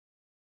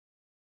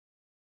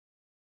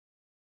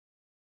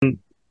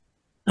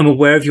I'm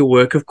aware of your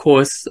work, of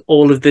course,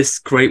 all of this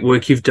great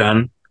work you've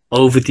done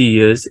over the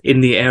years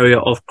in the area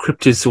of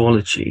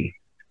cryptozoology.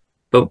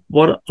 But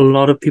what a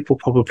lot of people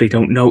probably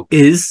don't know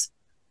is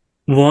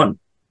what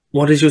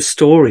what is your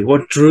story?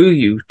 What drew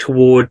you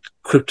toward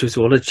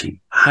cryptozoology?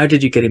 How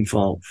did you get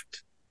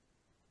involved?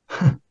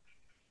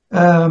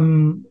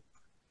 Um,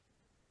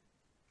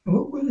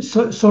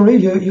 Sorry,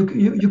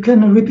 you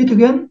can repeat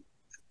again?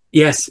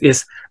 Yes,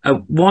 yes.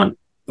 What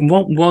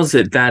was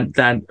it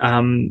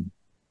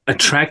that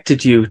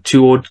attracted you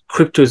toward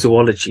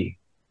cryptozoology?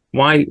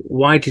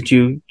 Why did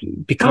you Oh,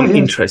 become yes.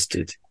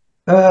 interested?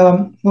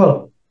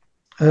 Well,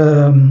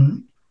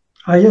 um,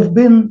 I have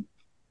been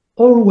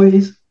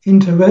always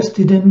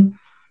interested in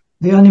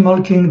the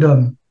animal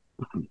kingdom.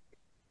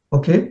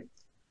 Okay.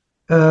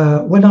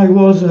 When I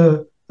was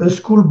a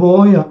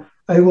schoolboy,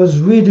 I was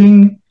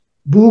reading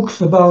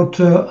books about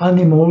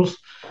animals,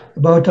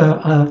 about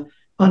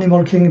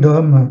animal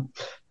kingdom.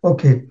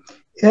 Okay.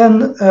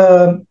 And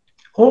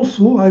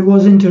also, I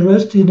was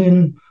interested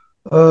in,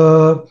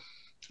 uh,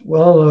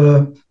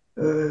 well,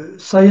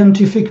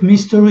 scientific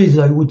mysteries,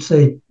 I would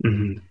say.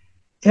 Hmm.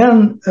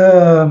 And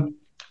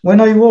when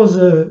I was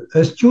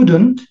a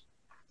student,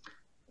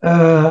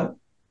 uh,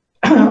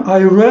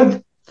 I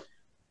read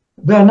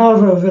Bernard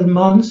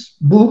Wellman's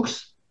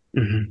books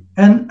Hmm.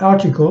 and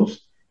articles,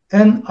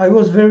 and I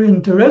was very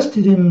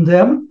interested in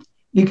them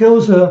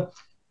because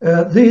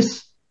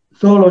this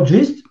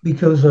zoologist,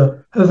 because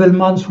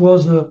Heuvelmans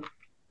was a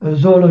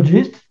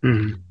zoologist,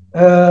 Hmm.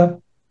 uh,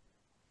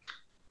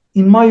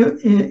 in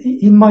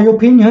my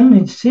opinion,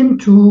 it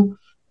seemed to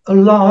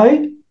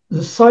ally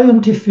the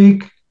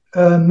scientific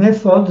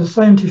method, the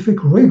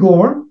scientific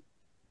rigor,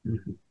 Hmm.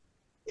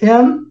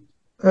 and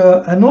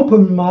an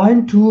open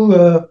mind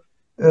to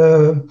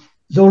uh,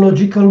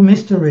 zoological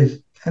mysteries.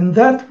 And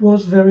that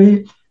was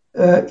very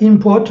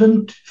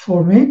important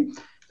for me,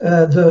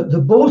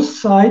 the both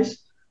sides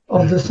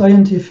of the Hmm.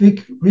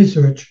 scientific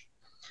research,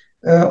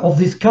 of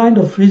this kind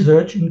of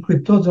research in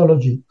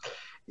cryptozoology.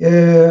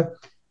 Uh,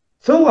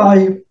 so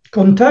I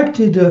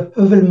contacted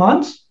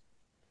Heuvelmans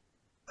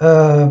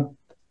uh,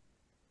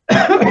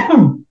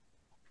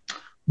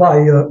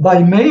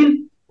 by mail,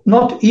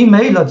 not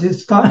email at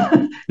this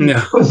time. it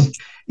Yeah. was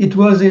it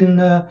was in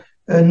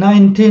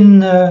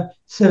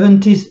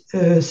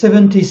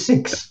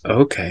 1976,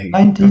 Okay. Okay.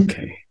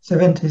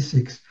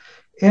 1976,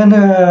 and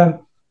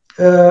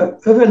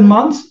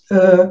Heuvelmans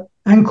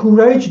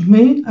encouraged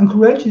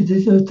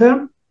this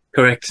term,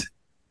 Correct.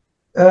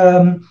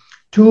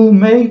 to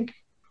make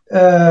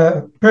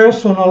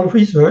personal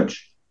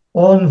research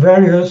on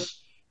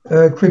various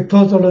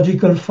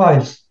cryptozoological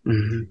files.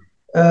 Hmm.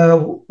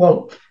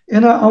 Well,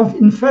 and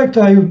in fact,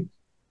 I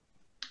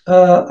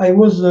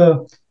was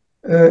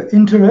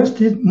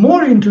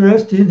more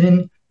interested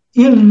in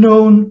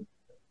ill-known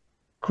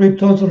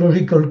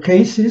cryptozoological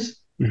cases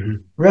Hmm.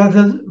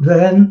 rather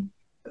than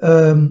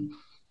um,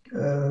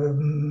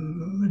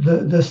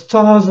 the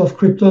stars of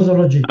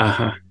cryptozoology.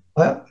 Uh-huh.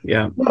 Uh,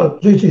 Yeah. well,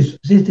 this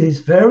is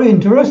very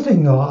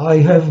interesting. I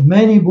have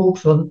many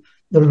books on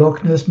the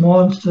Loch Ness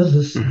monster,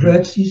 the Hmm.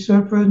 Red Sea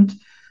Serpent,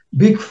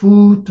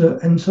 Bigfoot,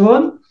 and so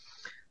on.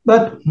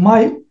 But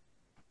my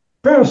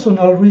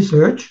personal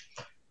research,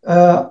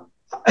 uh,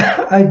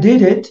 I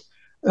did it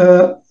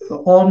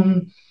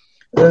on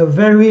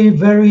very,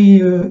 very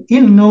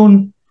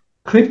ill-known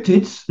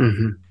cryptids,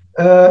 Hmm.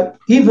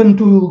 even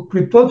to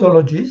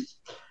cryptozoologists.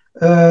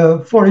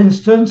 For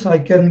instance, I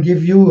can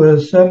give you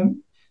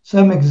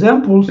some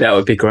examples. That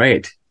would be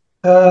great.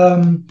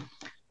 Um,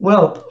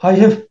 well, I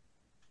have,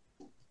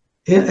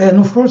 and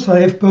of course, I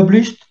have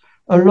published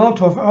a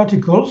lot of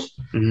articles,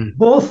 Hmm.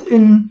 both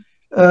in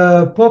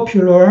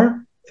popular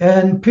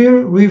and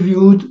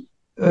peer-reviewed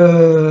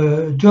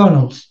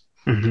journals.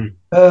 Hmm.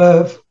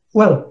 Uh,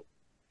 well,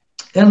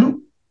 and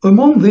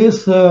among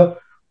these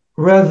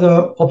rather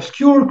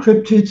obscure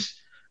cryptids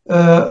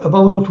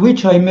about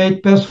which I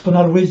made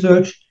personal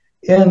research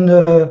and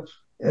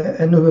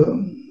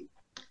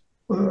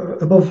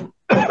above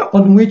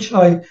on which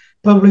I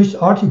published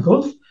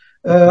articles,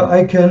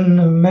 I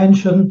can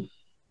mention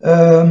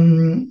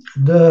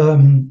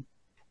the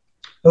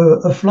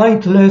a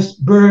flightless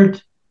bird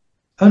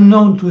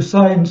unknown to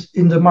science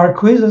in the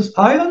Marquesas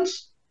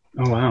Islands,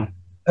 Oh, wow.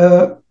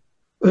 uh,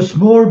 a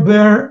small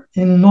bear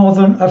in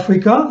northern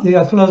Africa, the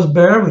Atlas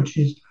bear,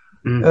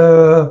 Mm.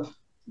 uh,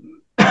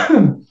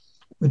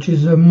 which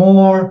is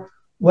more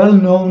well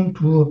known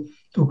to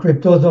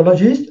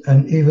cryptozoologists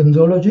and even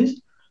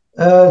zoologists.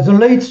 The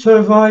late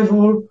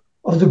survival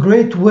of the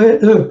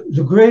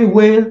gray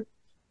whale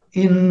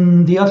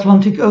in the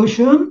Atlantic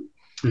Ocean,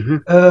 Hmm.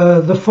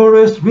 the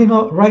forest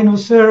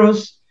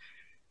rhinoceros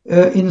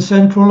in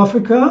Central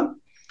Africa,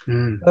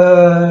 Mm.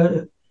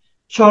 uh,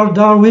 Charles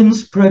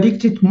Darwin's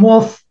predicted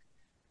moth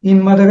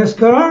in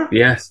Madagascar,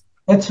 Yes.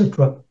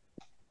 etc.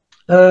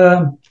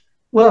 Um,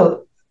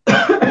 well,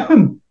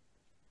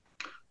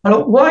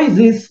 why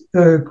these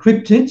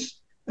cryptids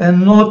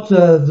and not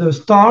the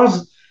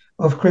stars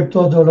of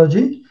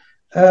cryptozoology?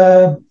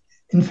 Uh,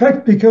 in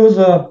fact, because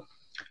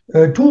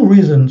two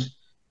reasons.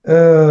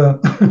 Uh,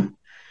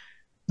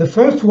 The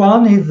first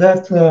one is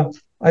that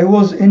I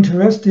was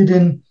interested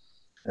in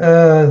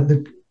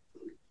the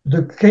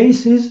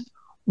cases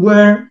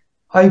where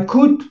I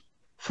could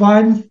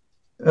find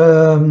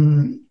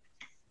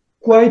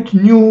quite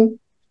new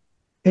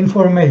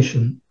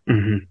information,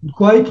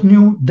 quite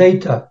new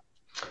data.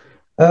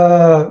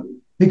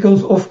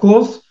 Because, of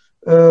course,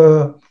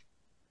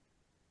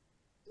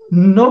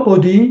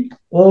 nobody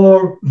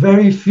or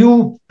very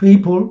few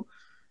people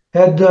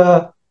had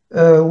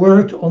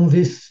worked on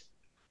these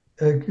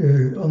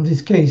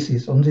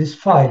cases, on these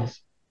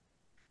files.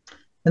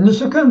 And the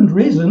second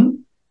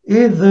reason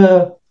is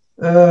that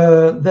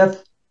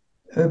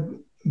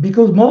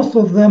because most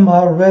of them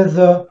are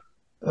rather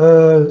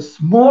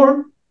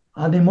small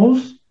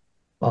animals,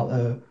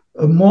 well,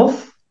 a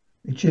moth,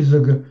 which is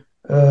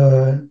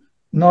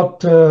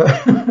not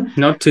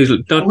not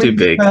too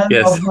big.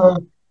 Yes.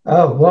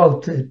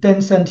 Of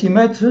 10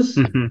 centimeters,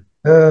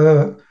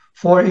 4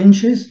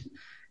 inches.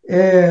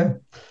 The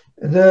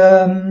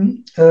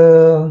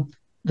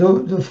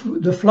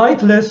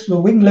flightless, the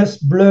wingless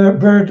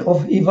bird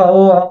of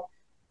Ivaoa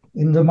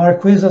in the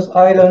Marquesas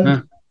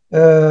Island,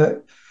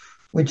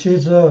 which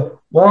is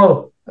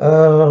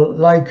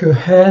like a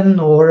hen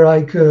or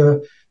like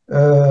a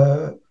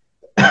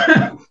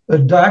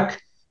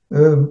duck.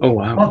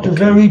 Not a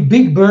very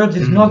big bird.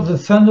 It's not the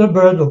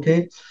thunderbird.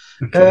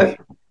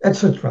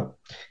 Etc.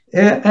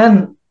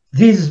 And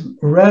these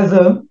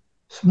rather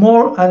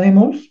small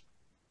animals,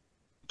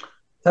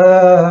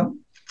 I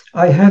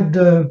had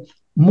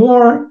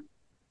more.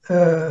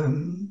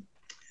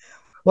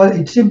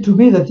 It seemed to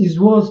me that it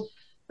was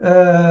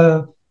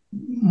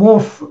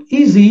more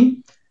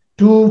easy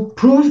to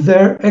prove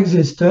their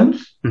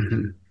existence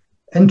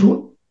and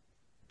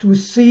to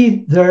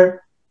see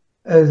their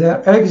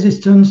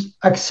existence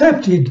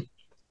accepted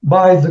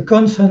by the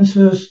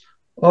consensus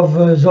of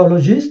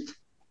zoologists,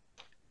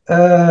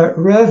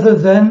 rather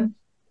than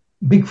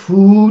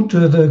Bigfoot,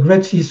 the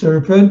great sea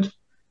serpent,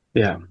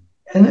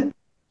 and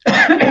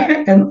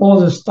all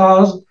the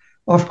stars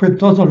of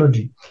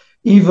cryptozoology,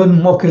 even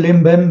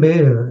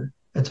Mokele-mbembe,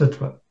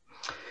 etc.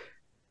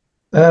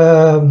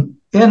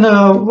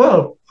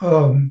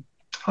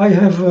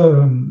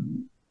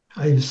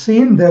 I've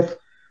seen that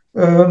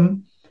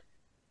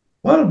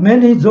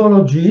many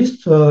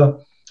zoologists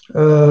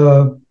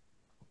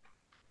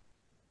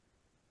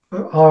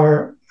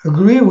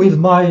agree with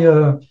my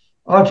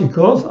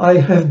articles. I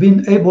have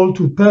been able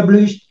to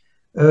publish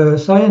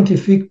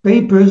scientific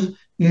papers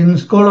in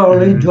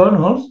scholarly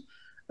journals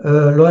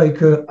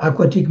like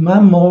Aquatic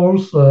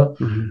Mammals,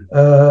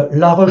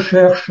 La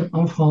Recherche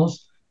en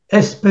France,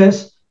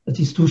 Espèces, that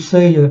is to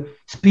say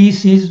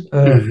Species,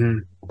 a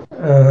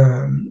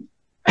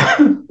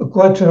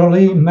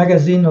quarterly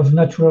magazine of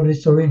natural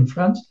history in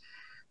France,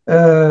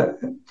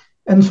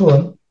 and so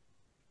on.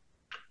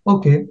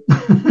 Okay.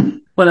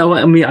 Well,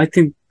 I mean, I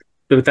think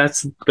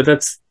that's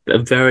a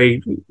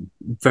very,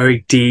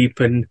 very deep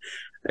and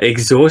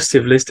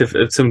exhaustive list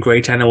of some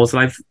great animals.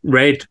 And I've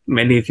read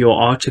many of your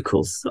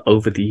articles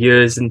over the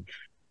years,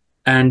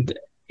 and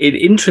it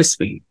interests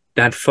me,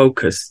 that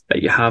focus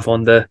that you have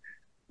on the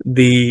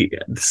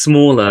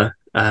smaller,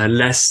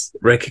 less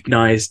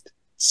recognized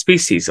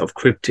species of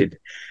cryptid.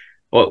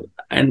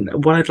 And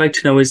what I'd like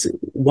to know is,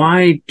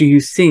 why do you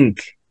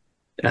think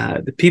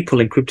the people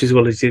in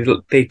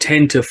cryptozoology, they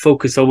tend to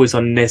focus always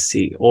on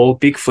Nessie or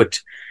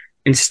Bigfoot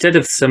instead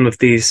of some of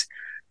these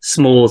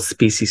small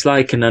species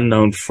like an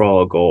unknown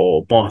frog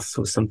or moth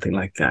or something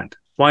like that?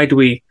 Why do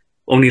we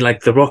only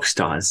like the rock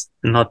stars,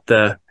 not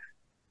the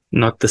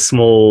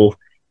small,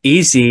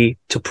 easy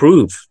to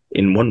prove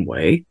in one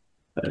way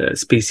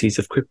species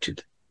of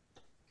cryptid?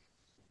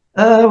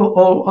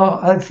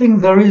 I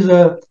think there is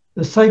a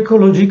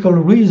psychological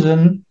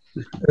reason,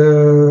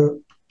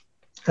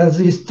 as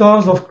the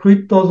stars of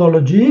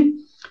cryptozoology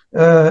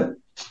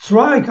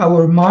strike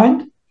our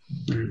mind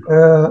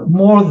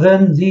more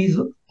than these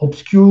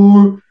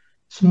obscure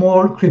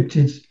small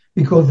cryptids,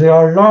 because they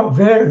are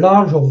very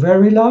large or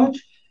very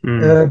large,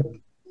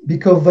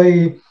 because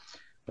they,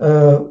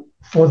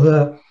 for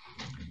the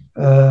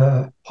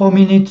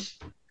hominids,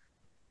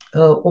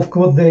 of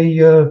course, they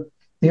are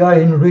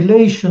in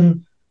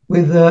relation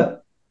with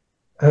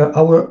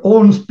our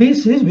own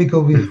species,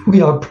 because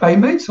we are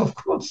primates, of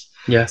course.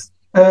 Yes.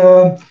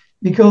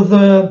 Because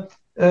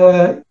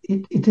there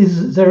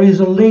is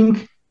a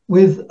link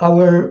with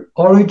our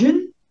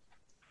origin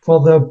for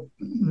the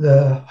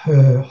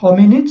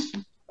hominids,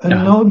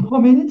 unknown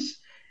hominids,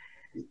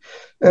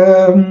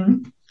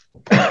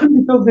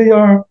 because they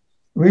are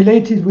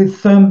related with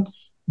some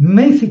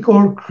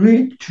mythical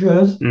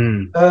creatures,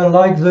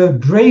 like the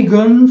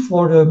dragon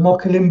for the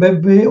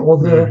Mokele-mbembe, or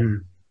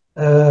the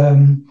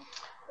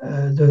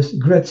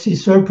great sea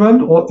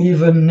serpent, or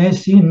even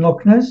Nessie in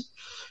Loch Ness,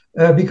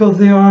 because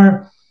they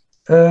are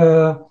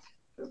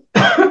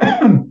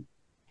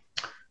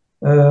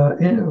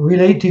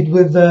related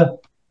with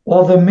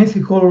other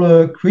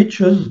mythical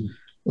creatures,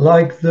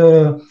 like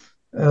the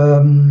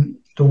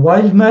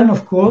wild man,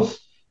 of course.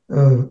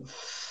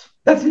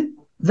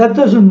 That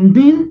doesn't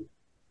mean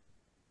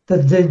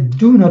that they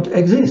do not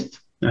exist.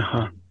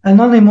 An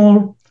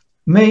animal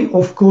may,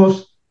 of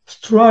course,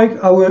 strike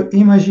our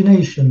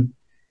imagination,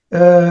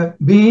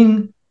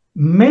 being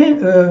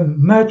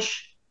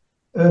much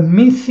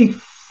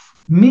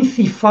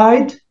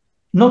mythified,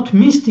 not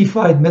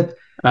mystified, but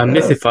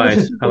mythified.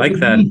 I like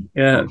that.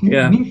 Yeah, okay,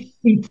 yeah.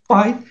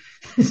 mythified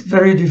is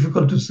very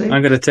difficult to say.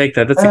 I'm going to take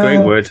that. That's a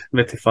great word, For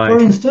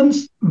mythified.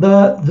 instance,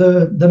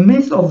 the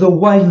myth of the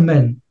wild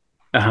man,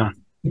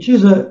 which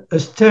is a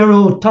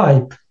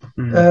stereotype.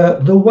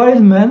 The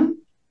wild man,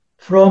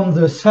 from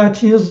the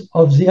satyrs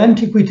of the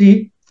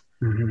antiquity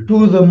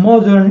to the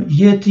modern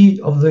Yeti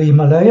of the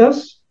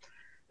Himalayas,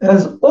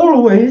 has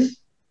always,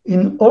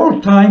 in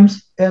all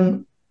times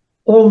and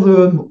all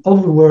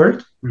the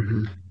world,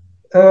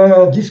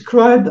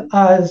 described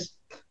as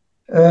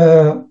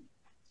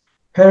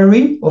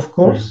hairy, of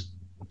course,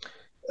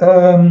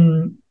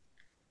 fond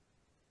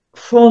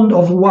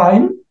of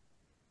wine.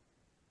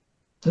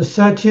 The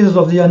satyrs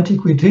of the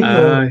antiquity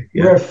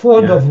were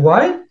fond of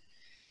wine,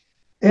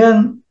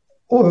 and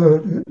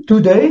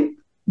today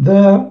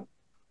the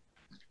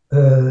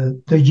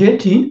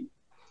Yeti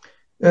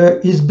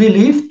is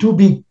believed to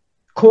be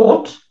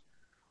caught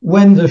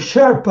when the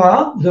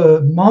Sherpa,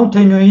 the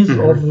mountaineers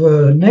of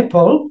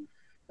Nepal,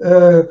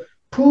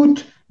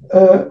 put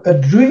a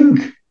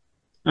drink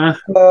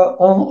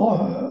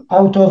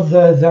out of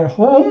their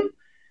home,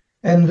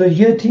 and the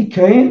Yeti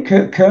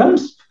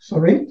comes,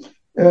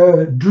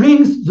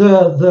 drinks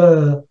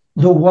the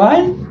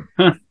wine.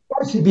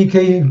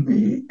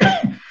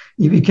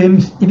 He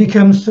becomes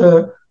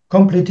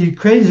completely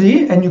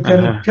crazy, and you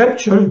can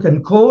capture, you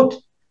can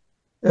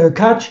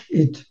catch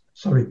it.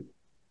 Sorry.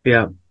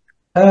 Yeah.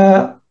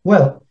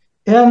 Well,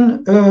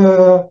 and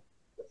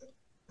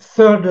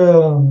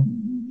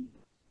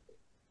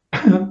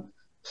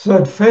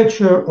third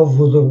feature of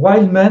the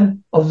wild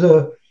man, of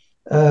the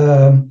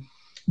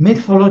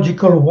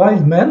mythological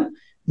wild man,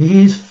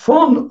 he is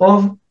fond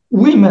of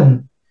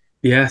women.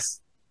 Yes.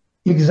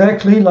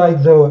 Exactly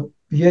like the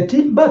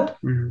Yeti, but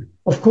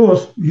of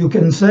course you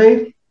can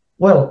say,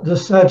 well, the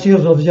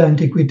satyrs of the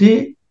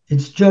antiquity,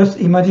 it's just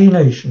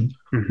imagination.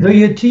 The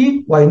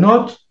Yeti, why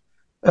not?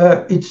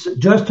 It's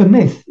just a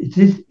myth. It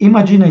is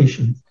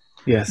imagination.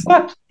 Yes.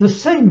 But the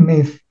same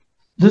myth,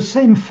 the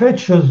same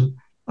features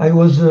I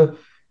was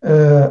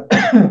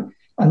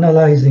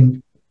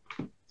analyzing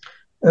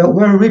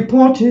were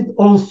reported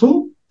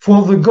also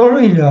for the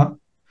gorilla.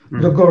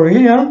 The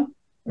gorilla,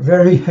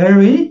 very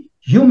hairy,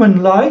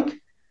 human-like,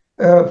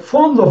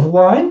 fond of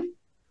wine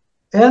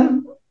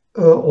and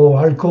or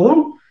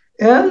alcohol,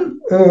 and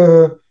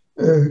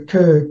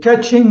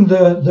catching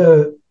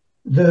the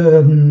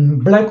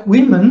black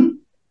women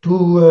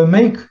to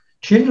make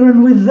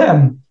children with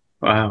them.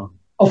 Wow.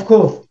 Of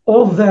course,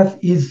 all that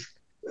is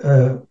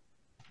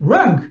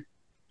wrong,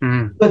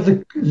 but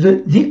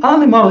the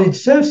animal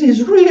itself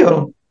is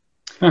real.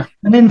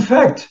 And in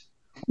fact,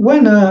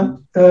 when a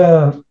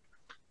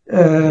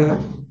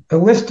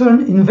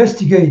Western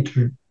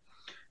investigator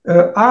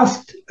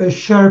asked a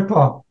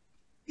Sherpa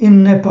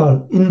in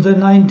Nepal in the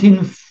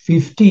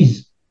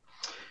 1950s,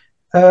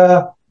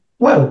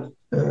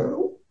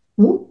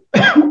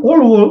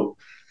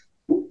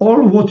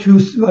 all what you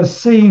are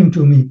saying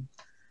to me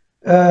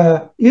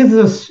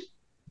is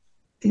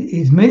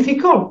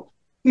mythical.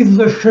 Is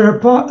the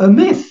Sherpa a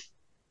myth?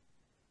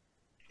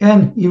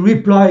 And he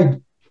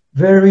replied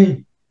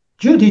very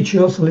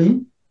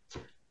judiciously,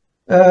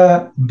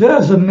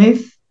 does a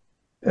myth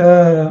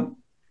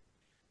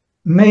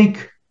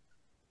make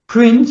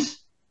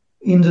prints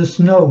in the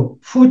snow,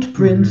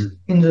 footprints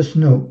in the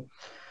snow?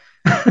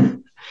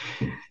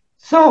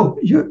 So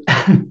you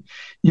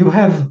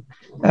have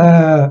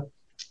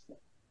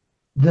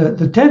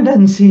the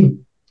tendency.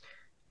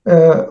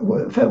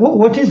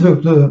 What is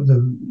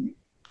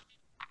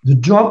the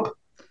job,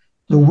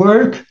 the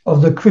work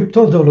of the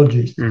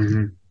cryptozoologist?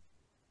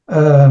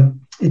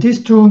 It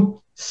is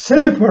to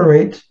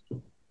separate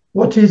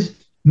what is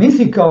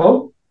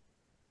mythical,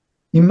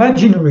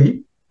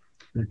 imaginary,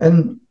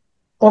 and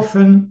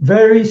often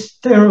very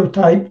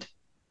stereotyped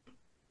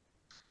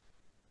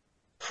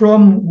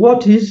from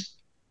what is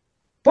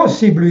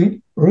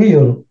possibly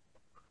real.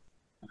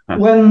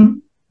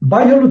 When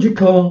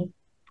biological,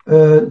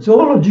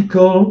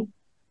 zoological,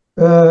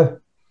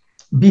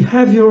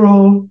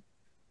 behavioral,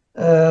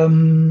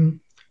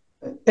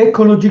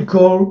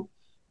 ecological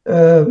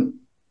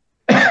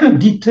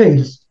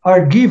details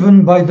are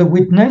given by the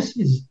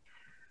witnesses,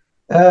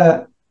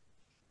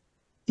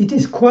 it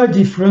is quite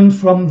different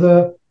from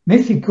the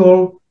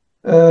mythical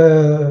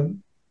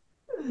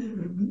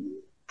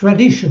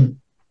tradition.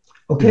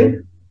 Okay,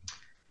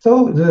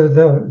 so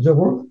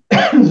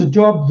the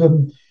job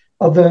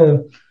of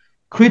the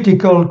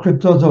critical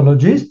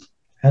cryptozoologist,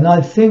 and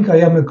I think I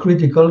am a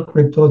critical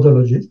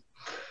cryptozoologist,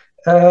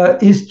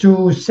 is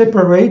to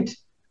separate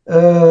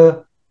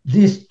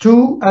these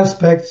two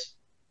aspects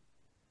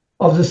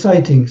of the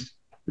sightings.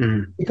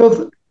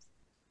 Because,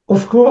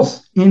 of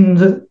course, in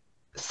the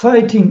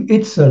sighting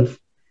itself,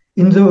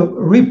 in the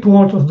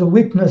report of the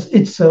witness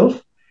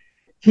itself,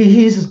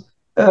 he is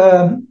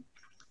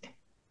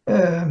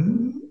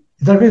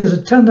there is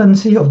a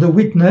tendency of the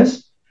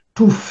witness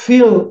to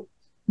fill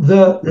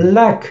the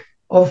lack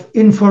of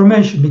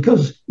information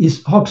because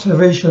his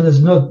observation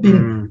has not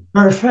been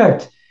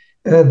perfect.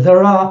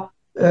 There are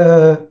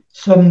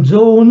some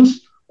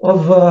zones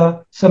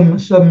of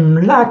some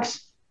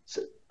lacks,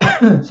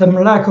 some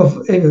lack of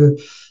in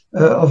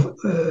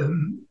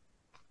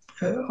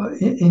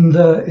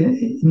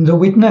the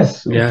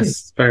witness. Okay?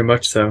 Yes, very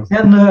much so.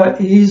 And there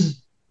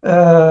is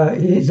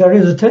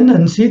a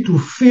tendency to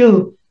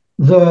fill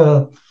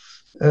the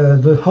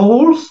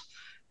holes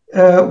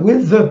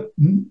with the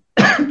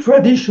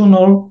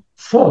traditional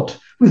thought,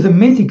 with the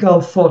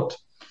mythical thought.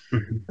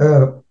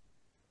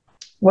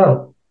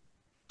 Well,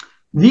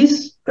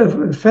 this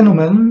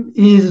phenomenon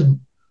is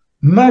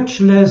much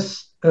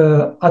less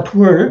at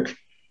work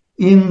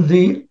in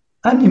the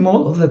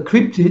animal of the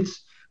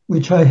cryptids,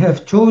 which I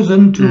have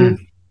chosen to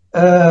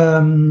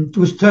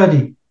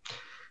study.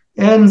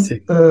 And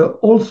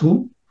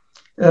also,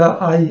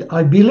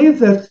 I believe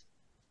that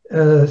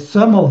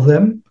some of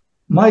them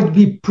might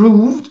be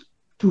proved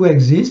to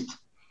exist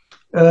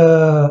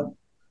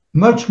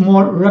much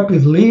more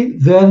rapidly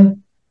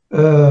than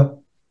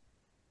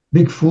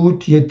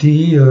Bigfoot,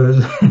 Yeti,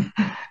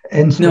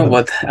 and so on.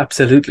 No,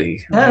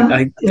 absolutely.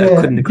 I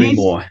couldn't agree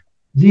more.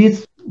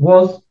 This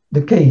was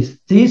the case.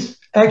 This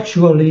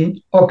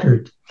actually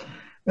occurred.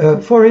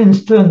 For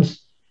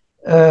instance,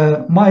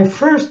 my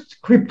first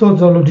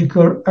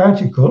cryptozoological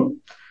article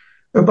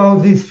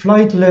about this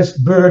flightless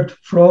bird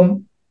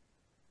from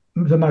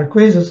the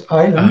Marquesas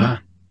Island,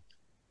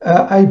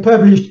 I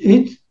published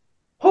it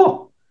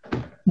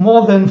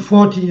more than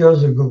 40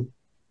 years ago.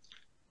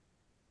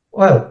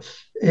 Well,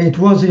 it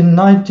was in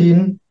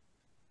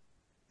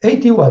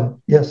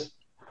 1981, yes,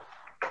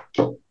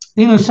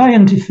 in a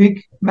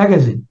scientific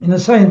magazine, in a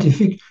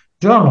scientific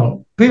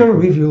journal,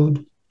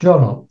 peer-reviewed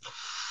journal.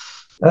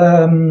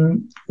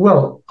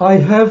 Well, I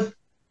had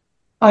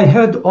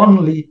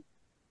only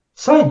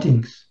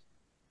sightings,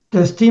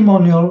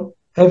 testimonial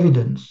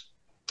evidence,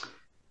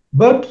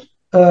 but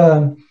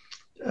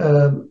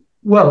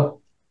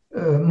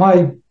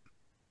my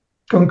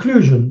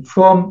conclusion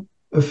from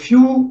a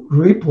few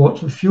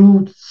reports, a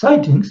few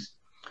sightings,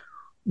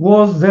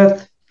 was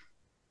that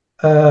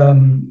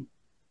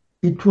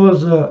it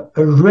was a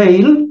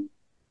rail,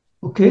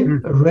 a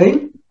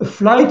rail, a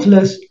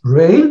flightless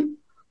rail,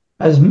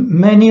 as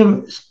many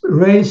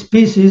rail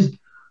species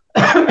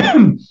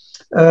are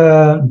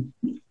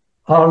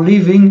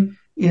living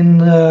in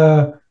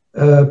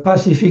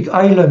Pacific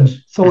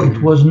islands. So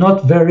it was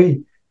not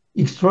very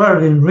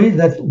extraordinary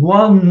that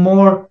one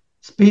more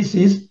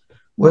species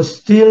was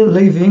still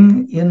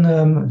living in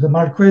the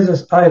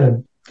Marquesas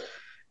Island,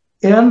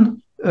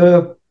 and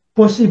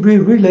possibly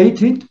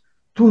related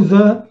to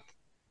the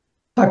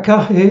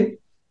takahe.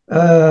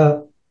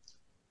 The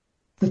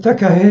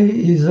takahe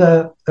is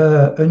a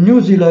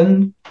New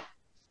Zealand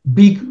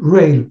big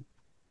rail.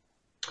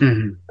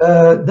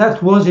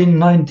 That was in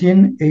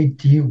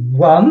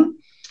 1981.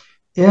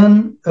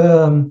 And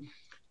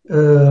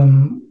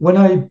when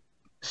I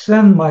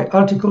sent my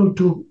article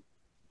to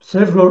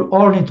several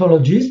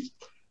ornithologists,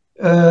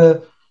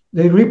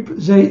 they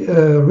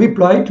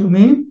replied to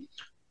me,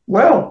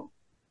 well,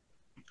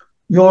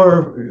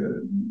 your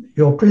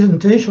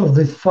presentation of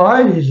this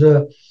file is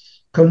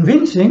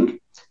convincing.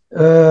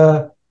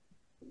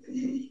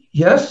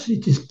 Yes,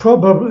 it is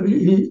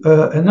probably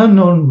an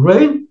unknown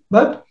rail,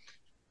 but,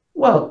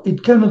 well,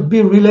 it cannot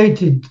be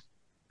related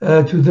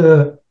to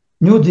the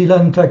New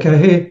Zealand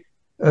takahe,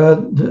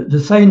 the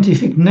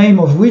scientific name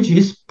of which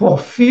is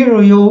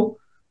Porphyrio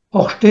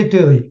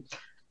horteteri.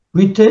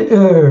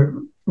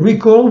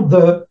 Recall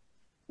the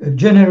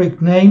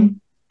generic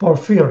name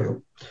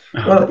Porphyrio.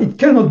 Well, it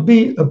cannot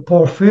be a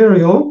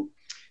Porphyrio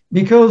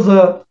because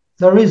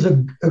there is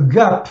a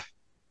gap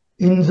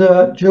in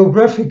the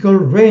geographical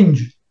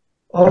range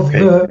of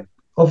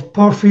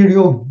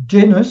Porphyrio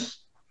genus,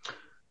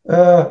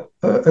 a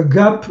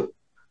gap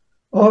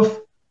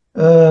of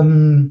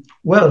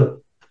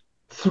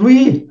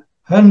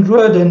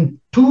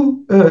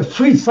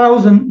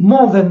 3,000,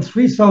 more than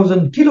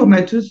 3,000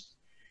 kilometers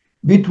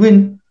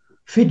between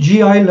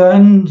Fiji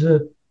Island,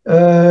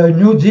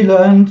 New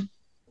Zealand,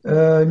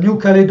 New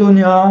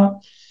Caledonia,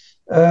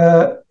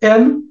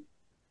 and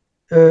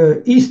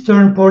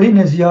Eastern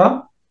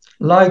Polynesia,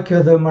 like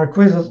the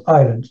Marquesas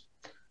Islands.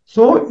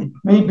 So it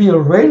may be a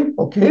rail,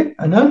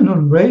 an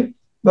unknown rail,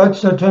 but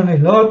certainly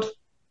not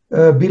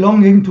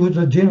belonging to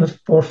the genus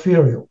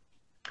Porphyrio.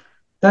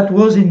 That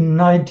was in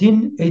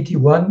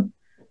 1981,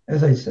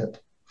 as I said.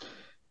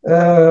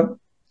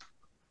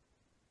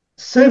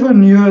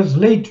 7 years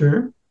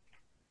later,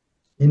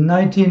 in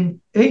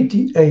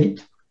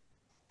 1988,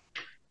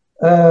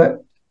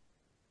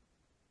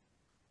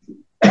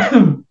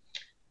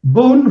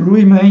 bone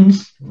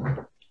remains,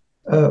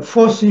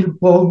 fossil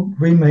bone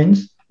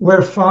remains,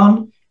 were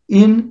found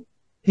in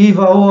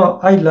Hivaoa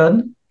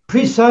Island,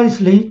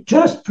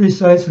 just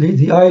precisely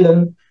the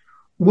island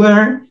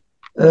where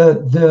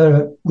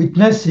the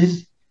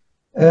witnesses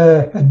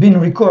had been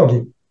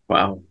recorded.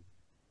 Wow.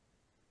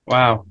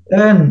 Wow.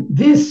 And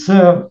this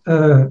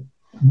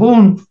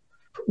bone,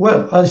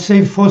 well, I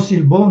say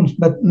fossil bones,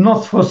 but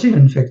not fossil,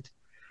 in fact.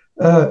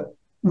 Uh,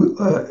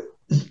 uh,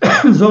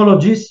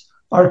 Zoologists,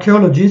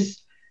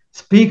 archaeologists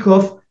speak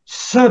of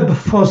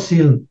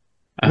subfossil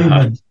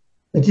remains.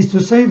 That is to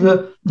say,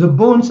 the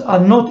bones are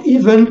not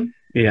even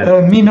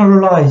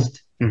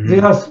mineralized.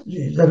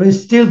 There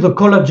is still the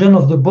collagen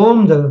of the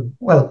bone,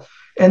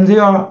 and they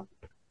are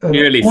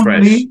nearly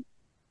fresh.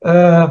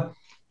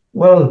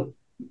 only,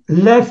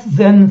 less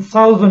than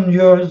 1,000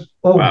 years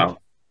old. Wow.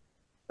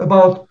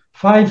 About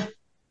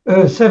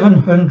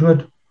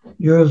 700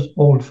 years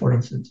old, for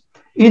instance,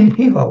 in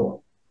Hivawa.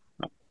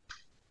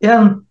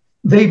 And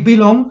they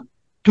belong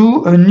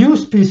to a new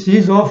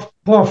species of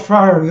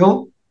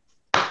Porphyrio,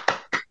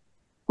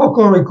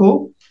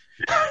 Cocorico,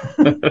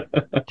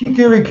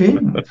 Kikiriki,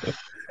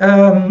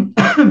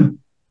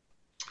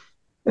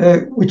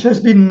 which has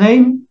been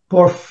named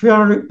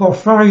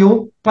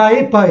Porphyrio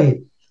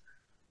paepae.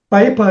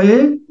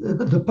 Paepae,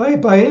 the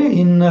paepae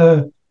in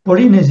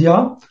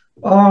Polynesia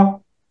are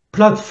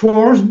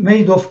platforms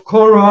made of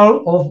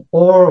coral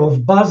or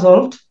of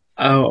basalt.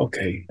 Oh,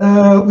 okay.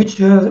 Which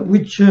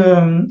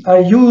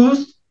are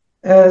used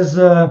as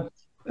to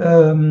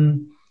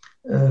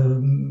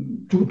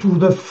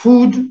the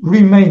food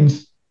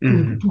remains,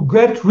 to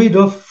get rid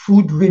of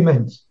food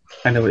remains.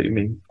 I know what you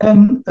mean.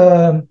 And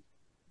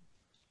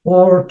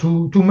or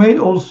to make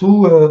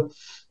also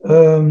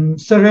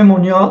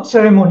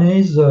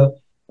ceremonies.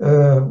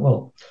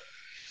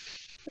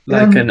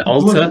 Like an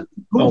altar,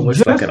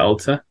 almost like an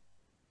altar.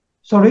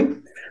 Sorry?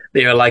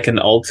 They are like an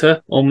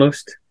altar,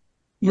 almost.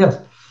 Yes.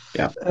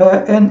 Yeah.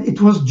 And it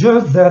was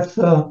just that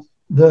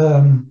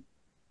the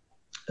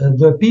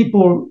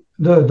people,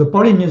 the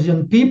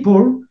Polynesian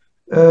people,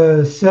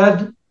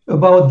 said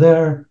about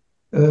their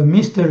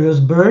mysterious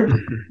bird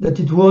that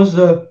it was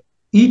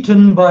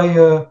eaten by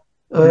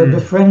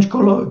the French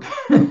colonists,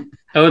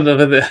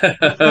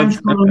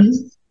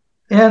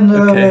 and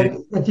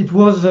that it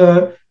was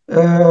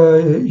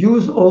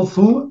used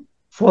also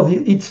for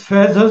its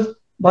feathers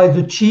by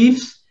the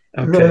chiefs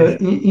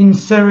in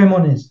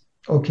ceremonies.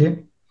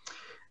 Okay.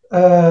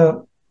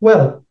 That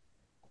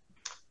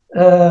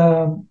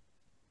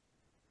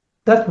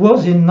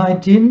was in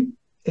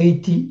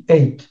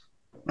 1988.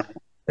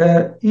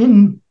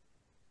 In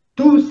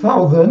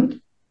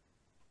 2000,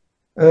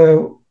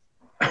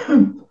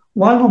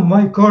 one of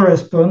my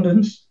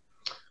correspondents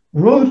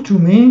wrote to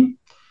me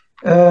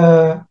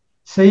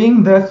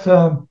saying that,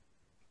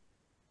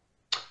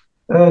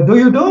 do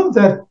you know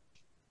that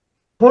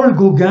Paul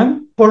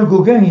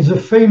Gauguin is a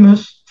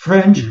famous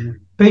French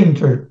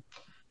painter.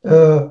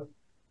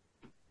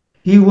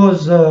 He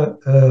was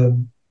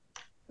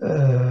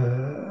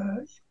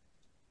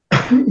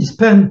he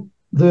spent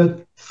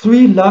the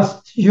 3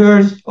 last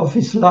years of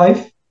his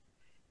life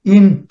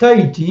in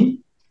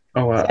Tahiti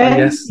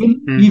and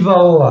in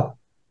Ivaoa.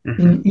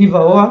 In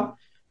Ivaoa,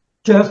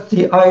 just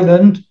the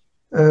island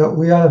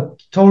we are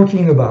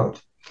talking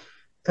about.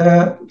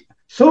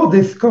 So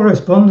this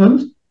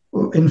correspondent,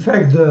 in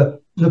fact, the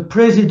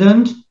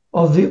president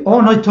of the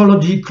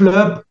Ornithology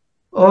Club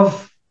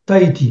of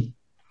Tahiti.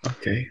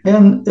 Okay.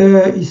 And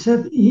he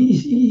said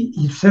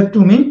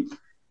to me,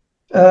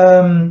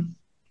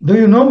 do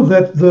you know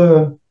that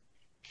the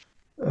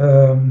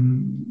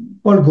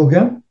Paul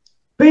Gauguin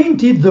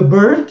painted the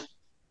bird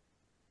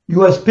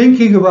you are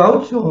speaking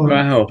about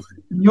in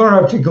your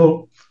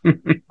article?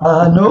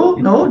 No,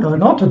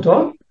 not at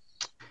all.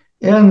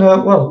 And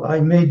I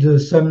made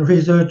some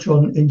research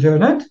on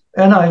internet,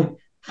 and I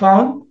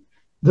found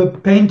the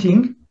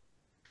painting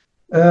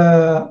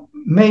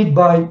made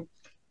by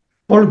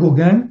Paul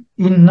Gauguin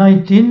in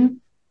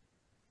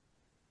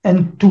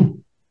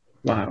 1902.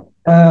 Wow.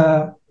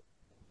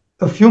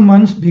 A few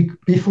months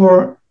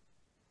before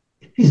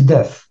his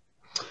death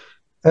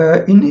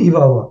in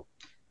Ivaoa.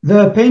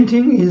 The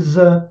painting is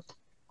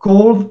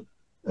called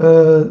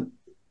The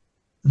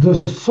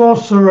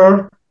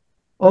Sorcerer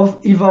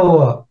of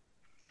Ivaoa.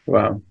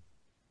 Wow.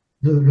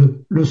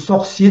 Le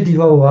sorcier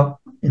d'Ivaoa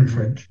in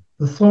French.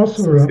 The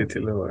Sorcerer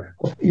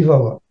of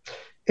Ivaoa.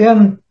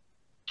 And,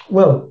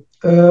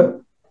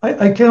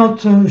 I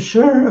cannot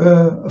share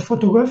a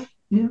photograph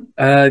here.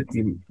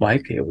 You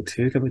might be able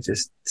to. Let me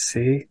just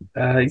see.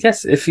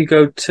 Yes, if you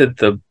go to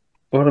the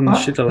bottom, it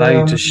should allow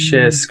you to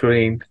share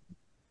screen. I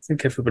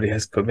think everybody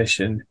has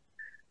permission.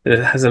 It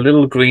has a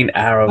little green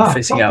arrow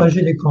facing out.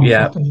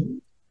 Yeah.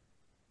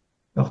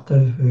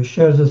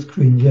 Share the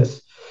screen,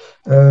 yes.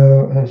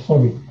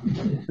 Sorry.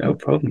 No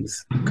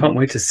problems. Can't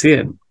wait to see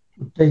it.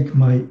 Take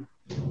my...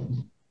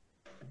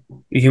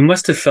 You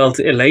must have felt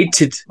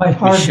elated,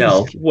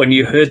 Michel, when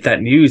you heard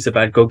that news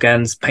about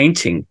Gauguin's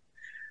painting,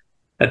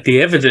 that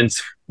the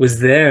evidence was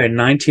there in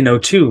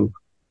 1902.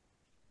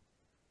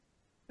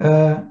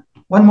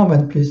 One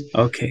moment, please.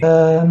 Okay.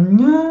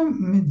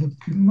 Mes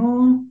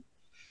documents.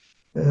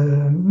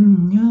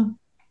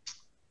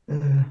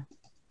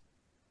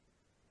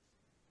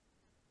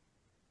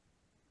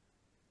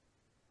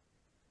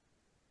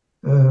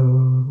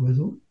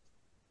 Oiseaux.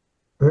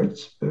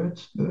 Birds.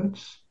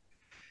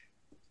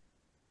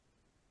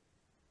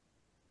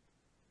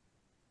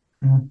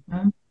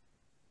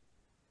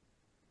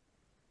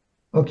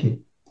 Okay.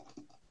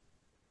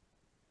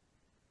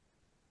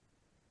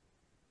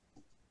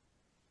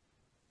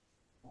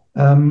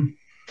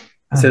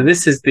 So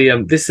this is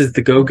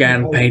the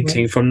Gauguin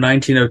painting from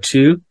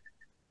 1902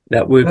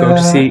 that we're going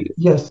to see.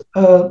 Yes.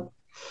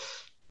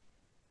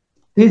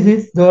 This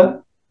is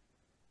the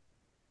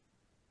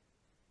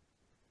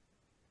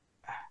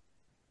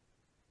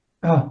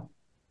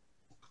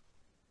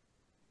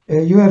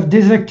you have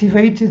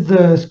deactivated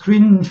the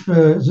screen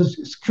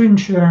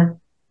share.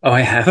 Oh,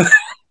 I have.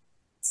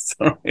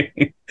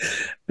 Sorry.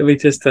 Let me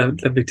just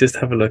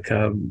have a look.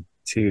 Okay.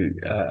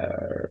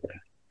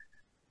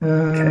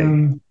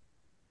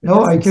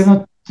 No, I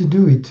cannot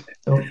do it.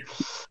 So,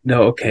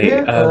 no. Okay.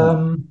 Here,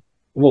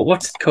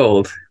 what's it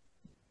called?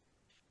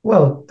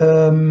 Well,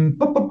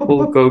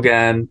 Paul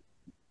Gauguin.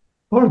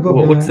 Paul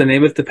What's the Gauguin.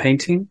 name of the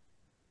painting?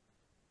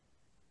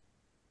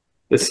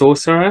 The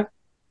Sorcerer.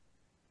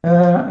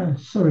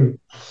 Sorry.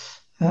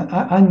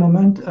 Un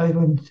moment, I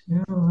want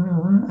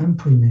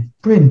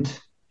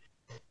print.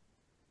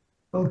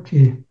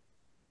 Okay.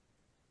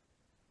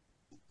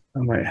 I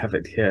might have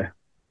it here.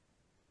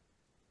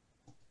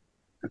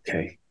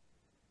 Okay.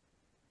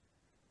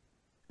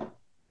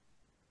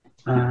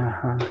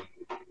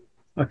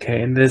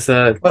 Okay, and there's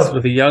a sort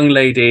of a young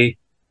lady.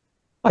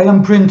 I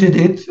am printed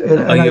it, and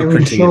I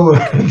will show.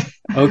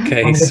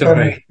 Okay, okay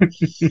sorry.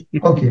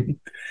 Okay.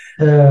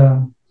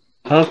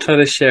 I'll try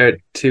to share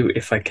it too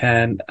if I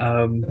can.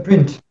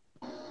 Print.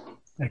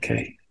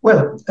 Okay.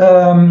 Well,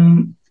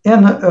 and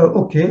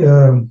okay.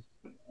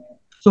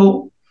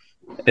 So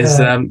is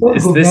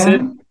this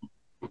it?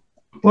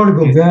 Paul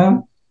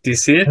Gauguin. Do you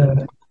see it?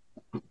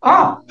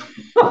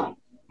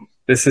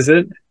 This is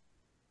it.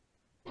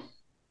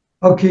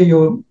 Okay,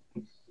 you.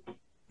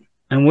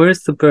 And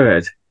where's the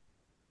bird?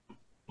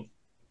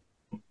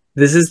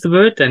 This is the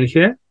bird, and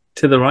here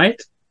to the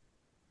right.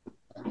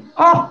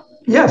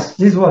 Yes,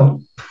 this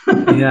one.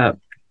 Yeah.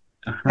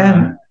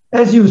 And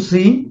as you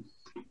see,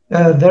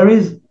 there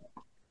is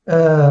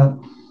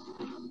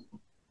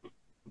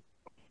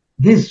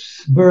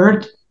this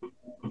bird,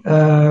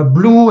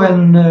 blue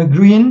and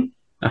green.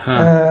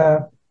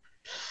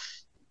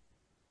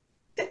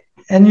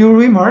 And you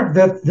remark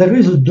that there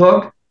is a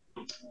dog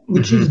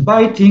which is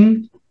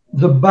biting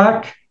the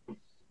back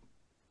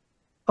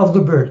of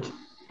the bird.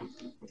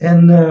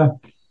 And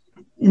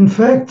in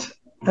fact,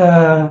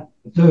 the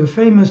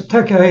famous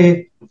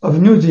Takare of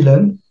New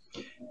Zealand,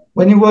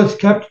 when he was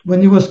caught,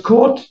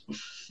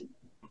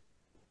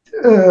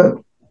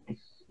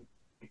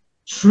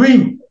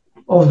 3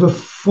 of the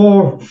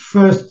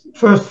first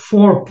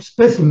 4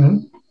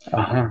 specimens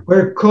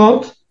were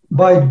caught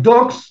by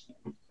dogs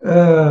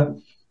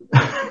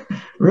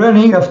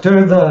running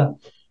after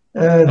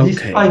this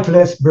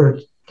flightless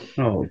bird.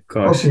 Oh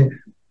gosh! Okay.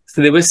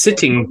 So they were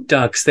sitting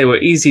ducks. They were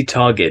easy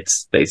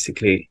targets,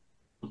 basically.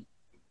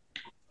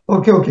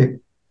 Okay.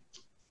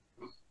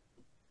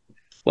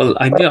 Well,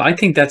 I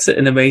think that's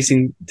an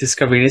amazing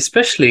discovery, and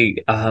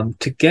especially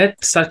to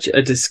get such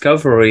a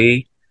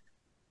discovery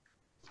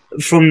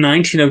from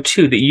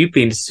 1902 that you've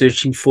been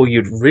searching for.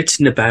 You'd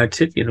written about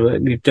it,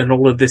 you've done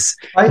all of this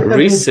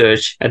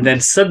research, and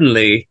then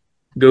suddenly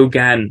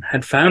Gauguin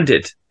had found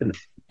it and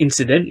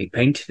incidentally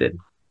painted it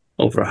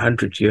over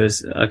 100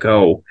 years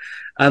ago.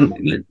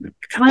 Can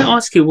I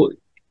ask you?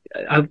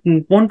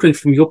 I'm wondering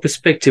from your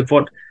perspective,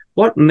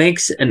 what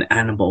makes an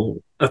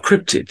animal a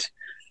cryptid?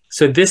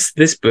 So this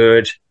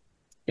bird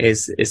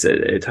is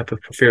a type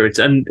of porphyry.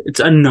 It's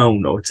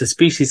unknown, or it's a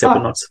species that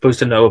we're not supposed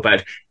to know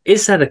about.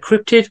 Is that a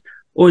cryptid,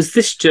 or is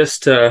this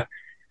just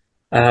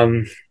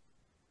an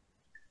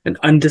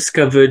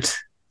undiscovered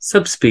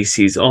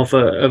subspecies of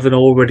an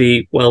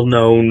already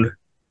well-known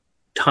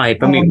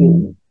type? I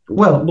mean,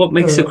 what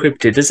makes a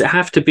cryptid? Does it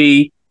have to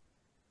be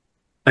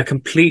a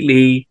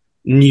completely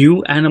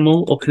new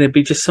animal, or can it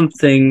be just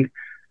something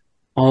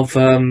of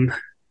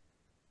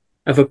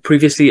a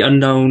previously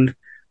unknown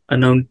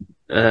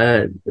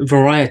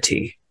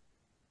variety?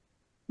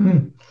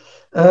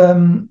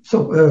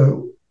 So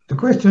the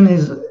question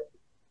is,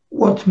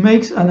 what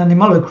makes an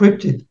animal a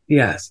cryptid?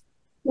 Yes.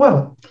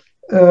 Well,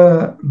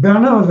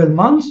 Bernard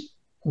Heuvelmans,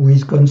 who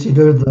is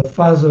considered the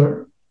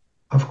father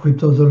of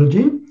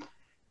cryptozoology,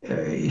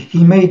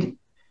 he made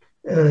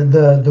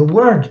the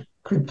word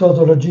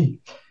cryptozoology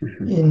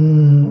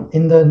in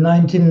the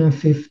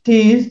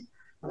 1950s.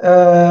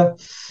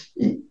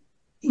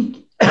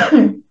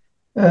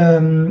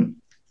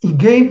 He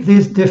gave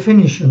this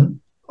definition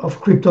of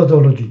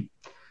cryptozoology.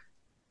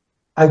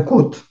 I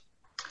quote: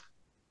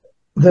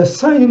 "The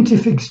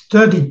scientific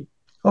study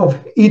of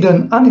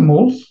hidden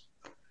animals,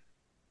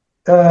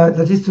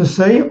 that is to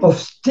say, of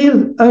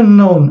still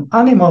unknown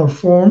animal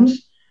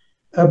forms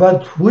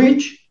about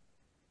which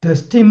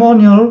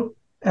testimonial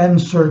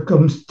and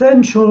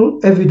circumstantial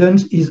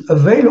evidence is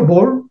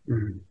available,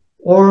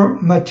 or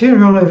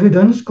material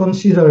evidence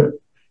considered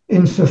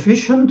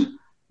insufficient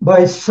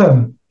by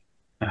some."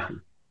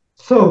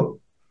 So,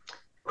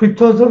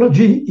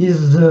 cryptozoology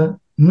is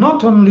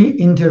not only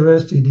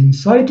interested in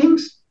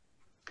sightings,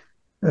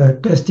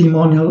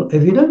 testimonial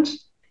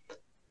evidence,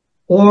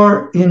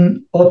 or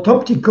in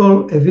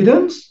autoptical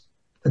evidence,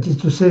 that is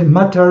to say,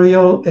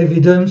 material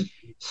evidence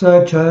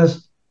such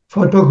as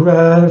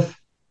photographs,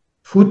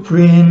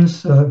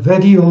 footprints,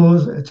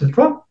 videos,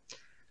 etc.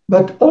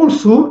 But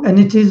also, and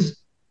it is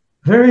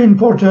very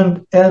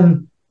important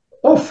and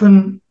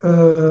often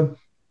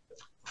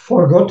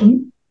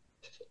forgotten,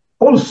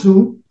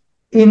 also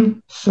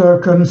in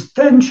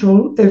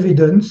circumstantial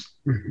evidence.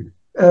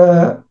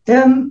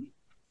 And,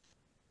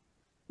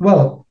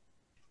 well,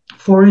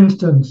 for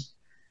instance,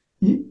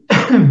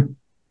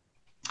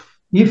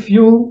 if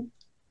you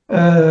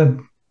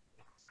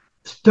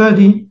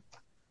study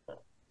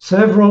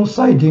several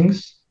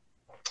sightings,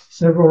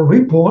 several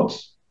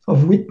reports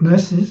of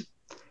witnesses,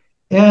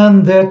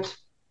 and that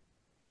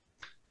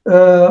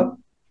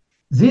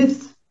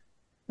these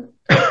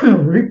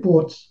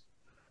reports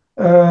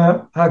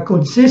are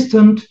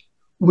consistent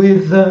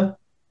with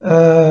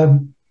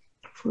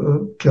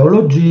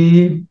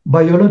geology,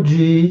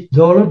 biology,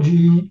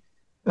 zoology,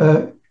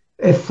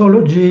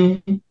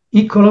 ethology,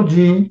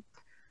 ecology,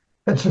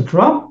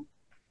 etc.,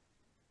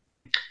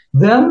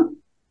 then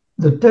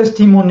the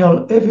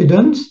testimonial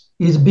evidence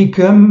is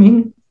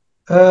becoming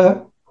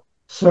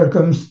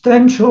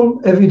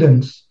circumstantial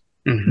evidence,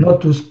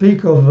 not to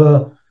speak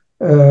of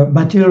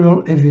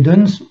material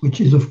evidence,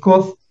 which is, of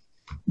course,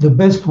 the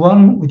best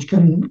one which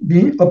can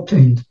be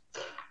obtained.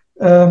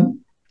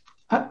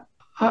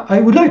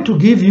 I would like to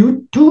give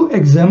you two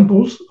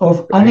examples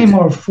of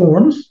animal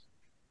forms,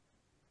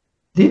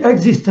 the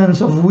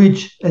existence of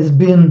which has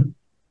been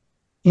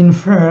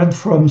inferred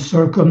from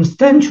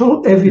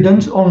circumstantial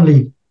evidence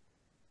only.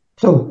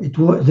 So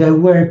there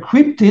were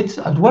cryptids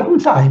at one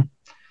time,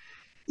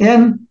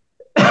 and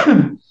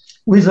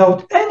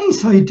without any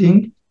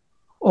sighting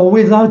or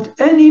without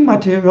any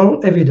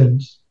material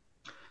evidence.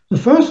 The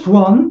first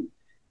one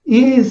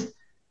is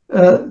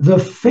the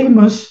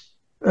famous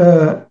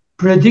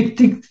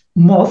predicted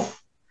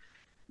moth.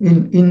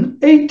 In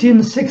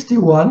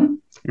 1861,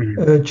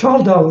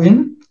 Charles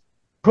Darwin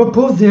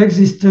proposed the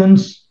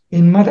existence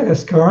in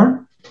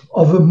Madagascar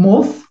of a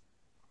moth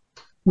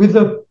with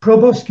a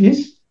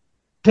proboscis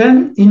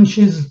 10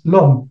 inches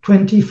long,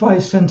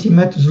 25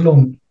 centimeters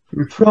long,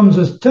 from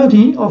the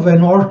study of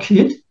an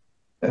orchid,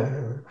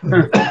 a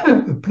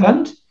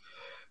plant,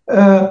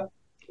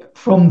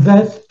 from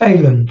that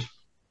island,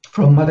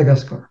 from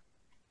Madagascar.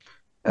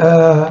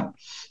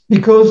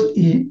 Because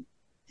he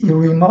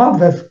remarked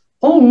that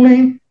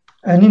only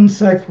an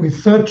insect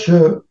with such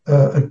a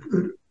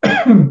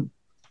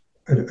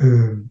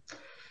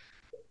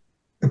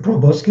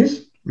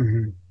proboscis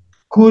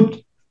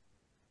could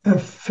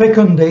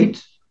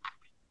fecundate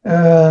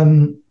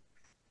the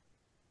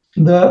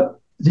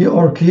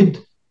orchid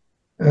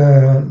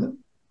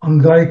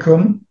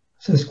Angaricum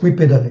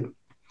sesquipedale.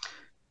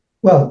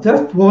 Well,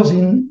 that was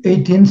in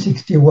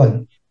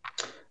 1861.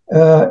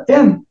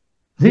 And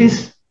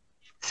this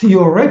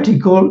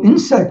theoretical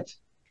insect,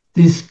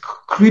 this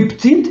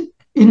cryptid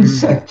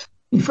insect,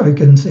 if I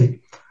can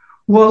say,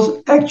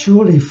 was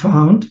actually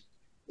found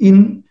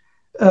in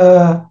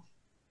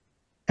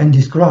and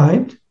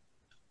described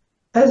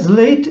as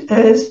late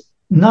as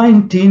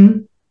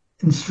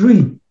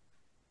 1903.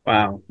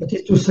 Wow. That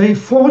is to say,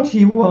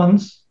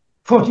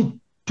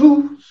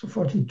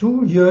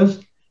 42 years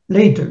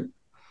later.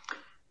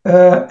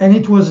 And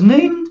it was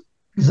named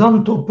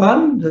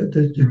Xanthopan.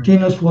 The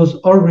genus was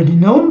already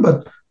known,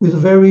 but with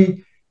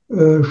very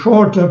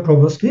shorter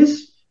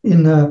proboscis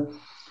in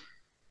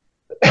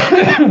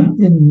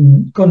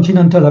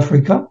continental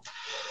Africa.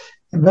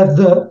 But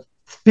the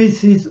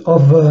species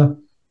of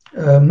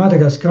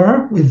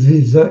Madagascar, with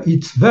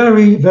its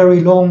very,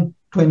 very long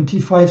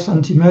 25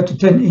 centimeter,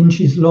 10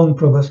 inches long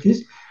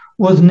proboscis,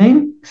 was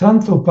named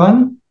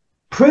Xanthopan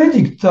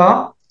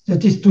predicta,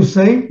 that is to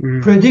say,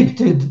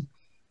 predicted.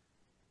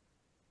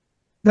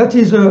 That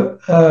is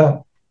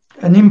an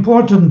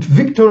important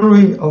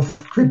victory of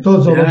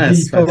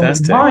cryptozoology for the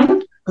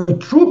mind, a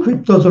true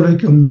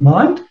cryptozoological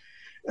mind.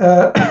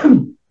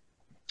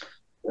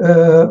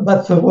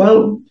 But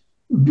long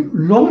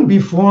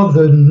before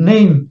the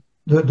name,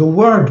 the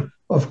word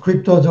of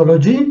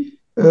cryptozoology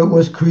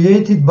was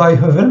created by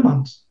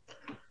Heuvelmans.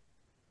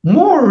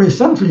 More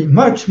recently,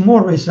 much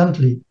more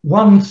recently,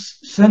 1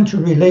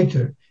 century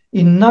later,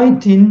 in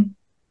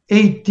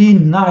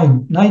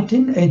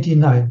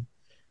 1989,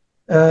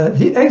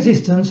 the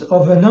existence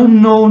of an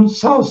unknown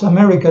South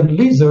American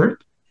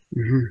lizard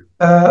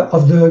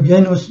of the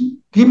genus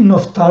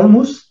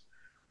Gymnophthalmus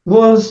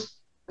was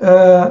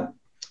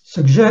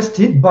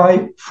suggested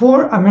by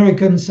 4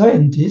 American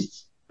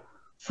scientists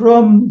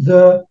from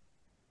the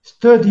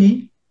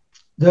study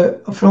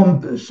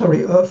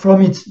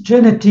from its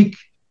genetic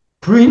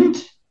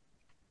print,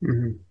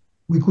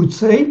 we could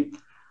say,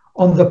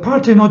 on the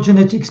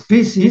parthenogenetic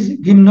species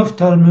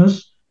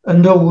Gymnophthalmus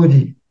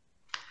underwoodi.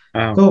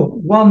 Wow. So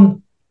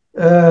one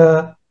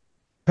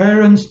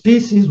parent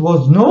species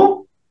was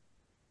known,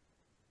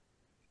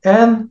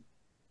 and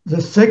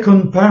the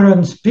second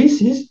parent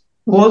species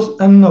was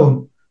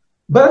unknown.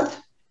 But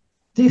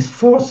these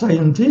 4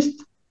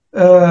 scientists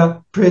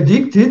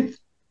predicted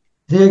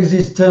the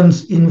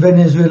existence in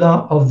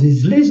Venezuela of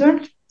this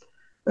lizard,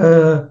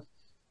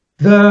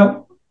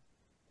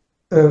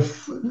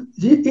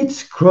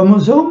 its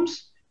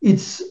chromosomes,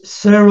 its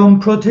serum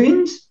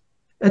proteins,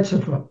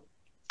 etc.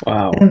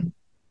 Wow. And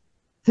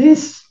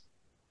this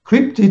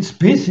cryptid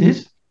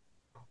species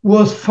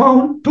was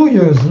found 2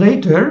 years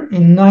later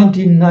in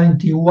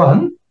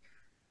 1991,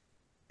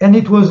 and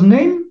it was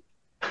named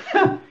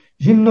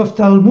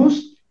Gymnophthalmus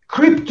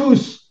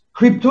cryptus.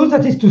 Cryptus,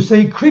 that is to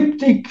say,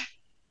 cryptic.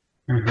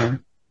 Mm-hmm.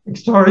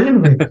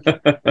 Extraordinary.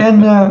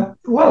 And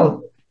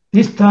well,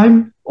 this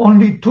time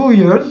only 2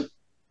 years,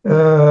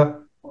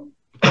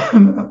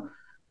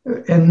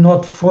 and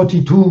not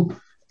 42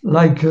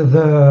 like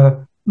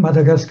the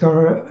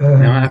Madagascar.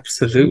 No,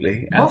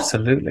 absolutely,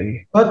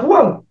 absolutely. But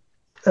well,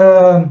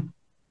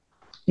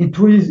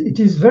 it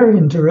is very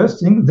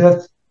interesting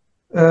that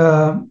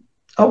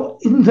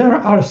there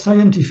are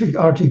scientific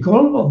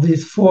articles of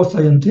these 4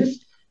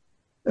 scientists.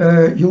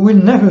 You will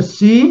never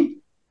see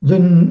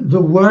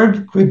the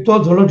word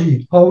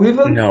cryptozoology.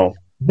 However, no,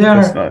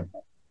 their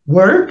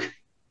work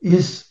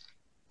is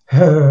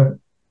 100%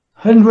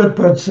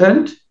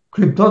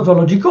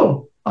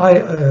 cryptozoological.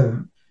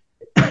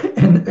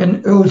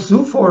 And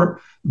also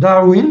for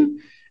Darwin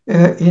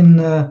in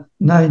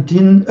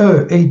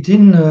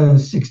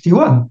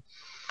 1861.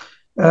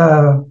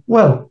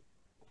 Well,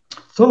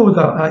 so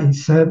I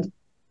said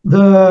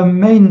the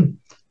main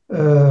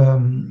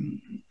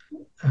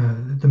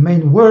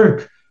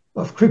work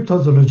of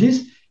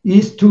cryptozoologists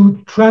is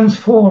to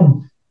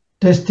transform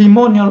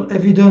testimonial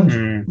evidence,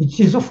 which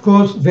is of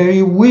course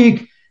very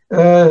weak.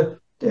 There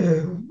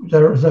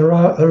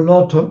are a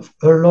lot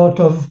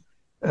of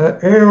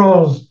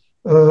errors,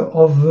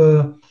 of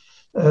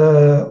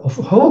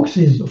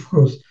hoaxes, of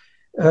course,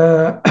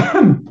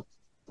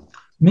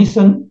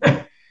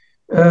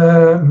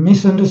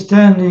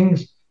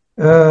 misunderstandings,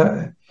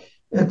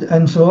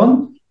 and so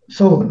on.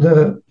 So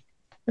the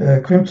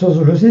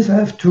cryptozoologists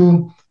have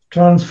to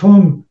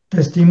transform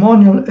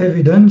testimonial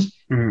evidence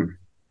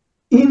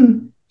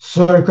in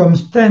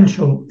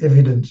circumstantial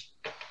evidence.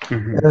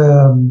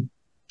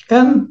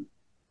 And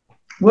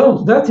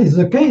well, that is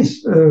the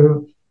case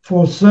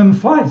for some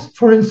files.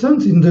 For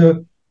instance, in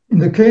the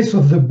case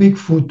of the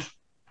Bigfoot,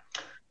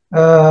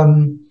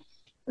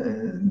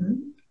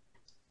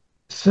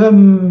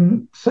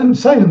 some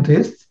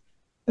scientists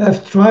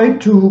have tried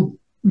to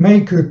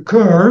make a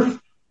curve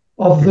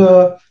of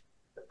the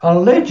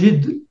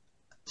alleged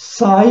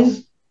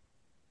size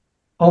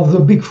of the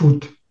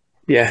Bigfoot.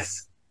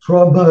 Yes.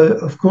 From,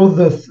 of course,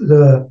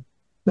 the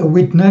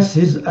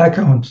witnesses'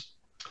 accounts.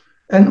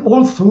 And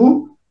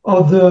also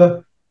of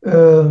the,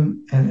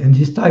 and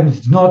this time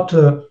it's not,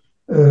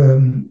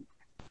 and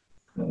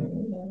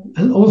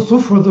also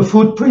for the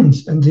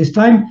footprints. And this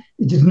time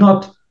it is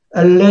not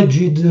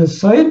alleged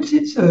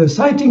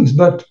sightings,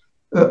 but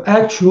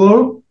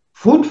actual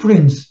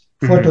footprints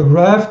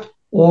photographed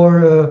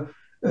or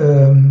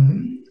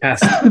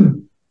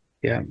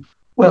yeah.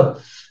 Well,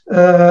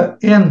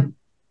 and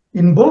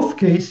in both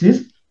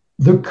cases,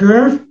 the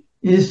curve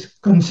is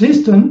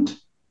consistent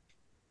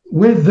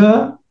with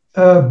the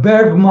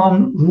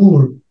Bergman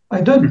rule.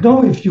 I don't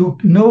know if you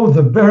know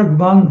the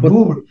Bergman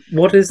rule.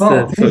 What is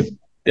for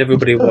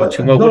everybody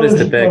watching? Well, what is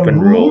the Bergman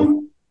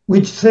rule?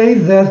 Which say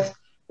that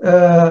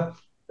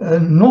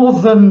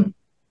northern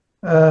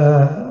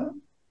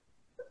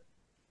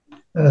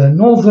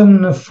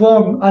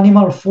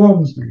animal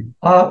forms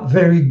are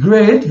very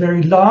great,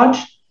 very large,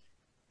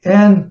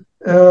 and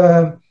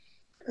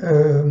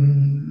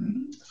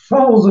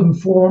southern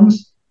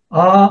forms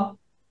are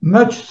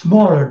much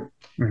smaller.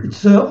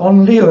 It's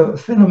only a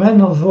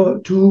phenomenon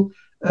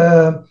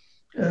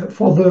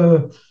for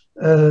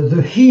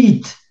the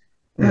heat.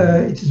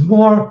 It is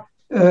more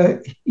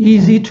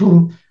easy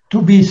to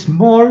be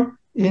small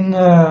in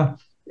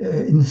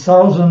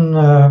southern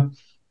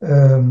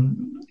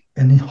and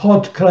in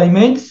hot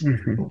climates.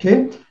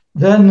 Okay,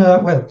 then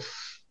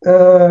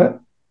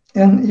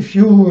and if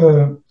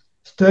you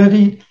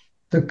study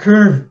the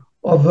curve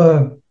of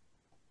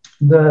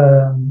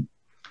the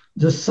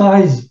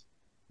size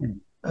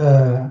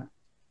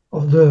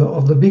of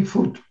the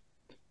Bigfoot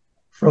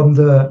from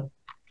the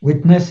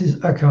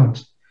witnesses'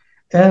 accounts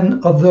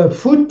and of the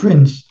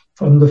footprints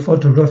from the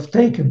photograph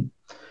taken,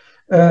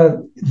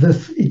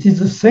 it is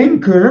the same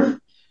curve,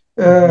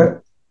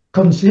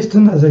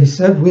 consistent, as I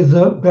said, with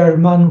the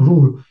Bergman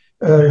rule.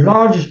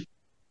 Large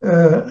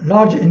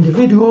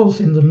individuals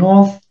in the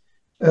north,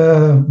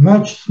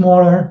 much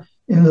smaller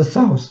in the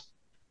south.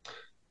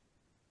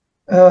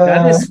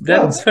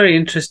 That's very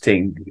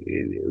interesting.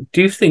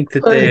 Do you think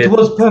that it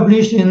was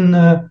published in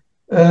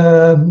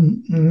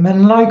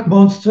Men Like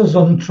Monsters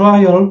on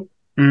Trial?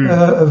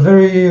 A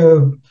very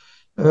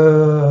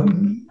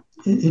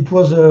it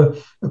was a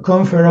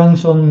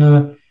conference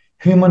on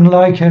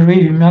human-like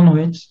hairy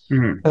humanoids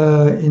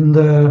in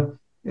the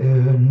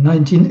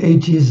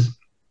 1980s.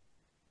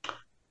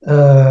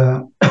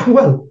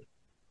 Well,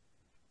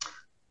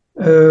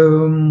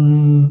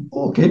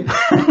 okay.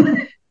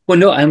 Well,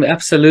 no, I'm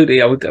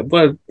absolutely.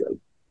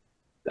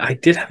 I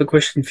did have a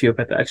question for you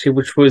about that actually,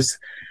 which was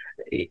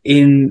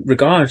in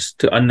regards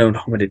to unknown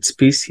hominid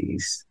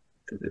species.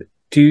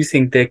 Do you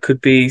think there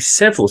could be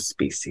several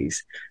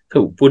species?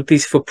 So would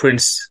these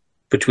footprints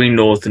between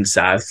north and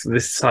south,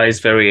 this size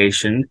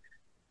variation,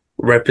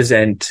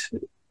 represent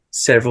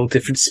several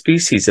different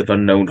species of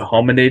unknown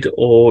hominid,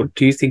 or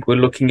do you think we're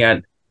looking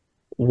at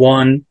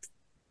one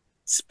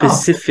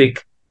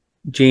specific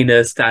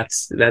genus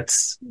that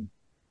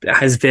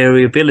has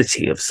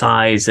variability of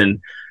size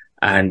and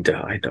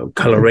I know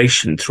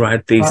coloration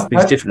throughout these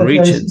different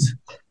regions?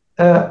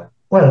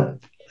 Well,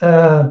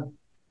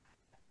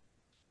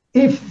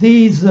 if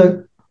these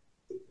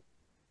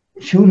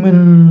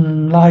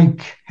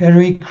human-like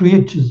hairy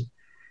creatures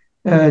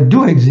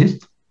do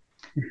exist,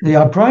 they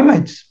are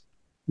primates,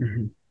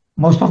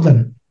 most of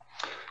them.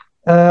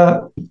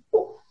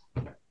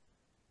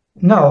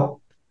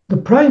 Now, the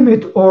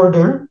primate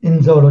order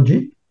in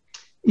zoology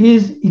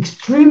is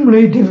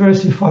extremely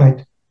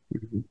diversified.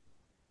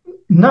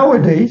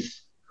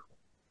 Nowadays,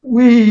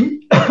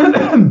 we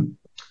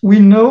we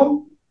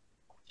know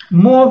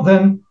more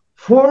than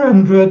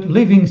 400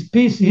 living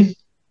species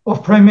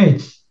of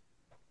primates.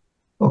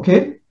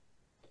 Okay?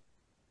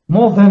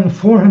 More than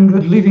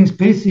 400 living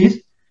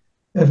species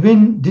have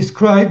been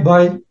described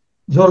by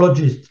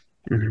zoologists,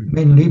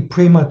 mainly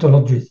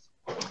primatologists.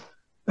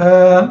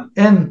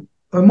 And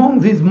among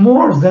these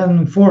more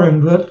than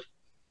 400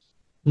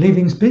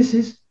 living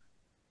species,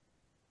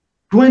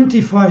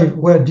 25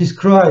 were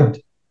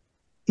described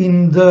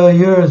in the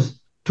years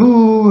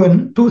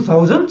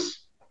 2000s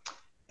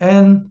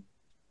and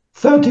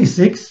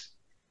 36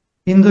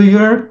 in the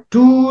year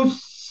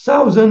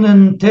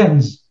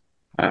 2010s.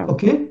 Wow.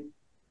 Okay?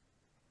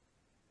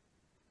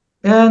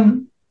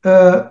 And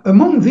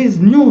among these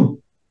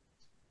new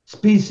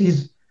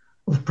species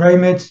of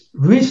primates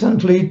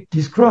recently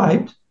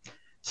described,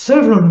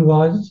 several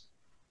ones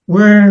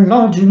were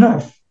large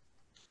enough,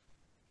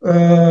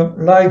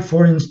 like,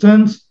 for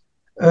instance,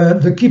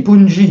 the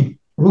Kipunji,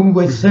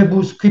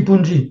 Rungwecebus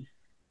kipunji,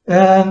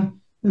 and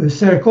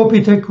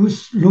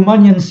Cercopithecus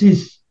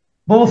lumaniensis,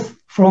 both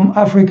from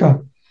Africa,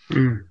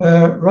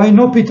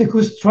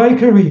 Rhinopithecus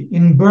strikeri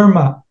in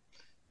Burma,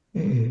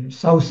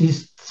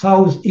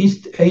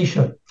 Southeast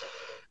Asia.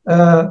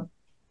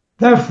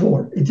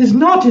 Therefore, it is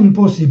not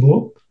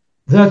impossible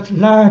that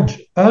large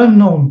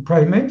unknown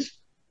primates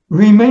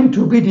remain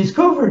to be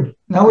discovered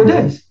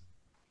nowadays.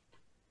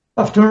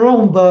 After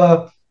all,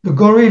 the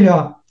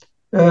gorilla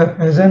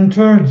has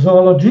entered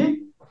zoology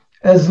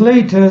as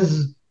late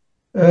as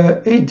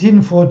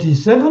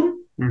 1847,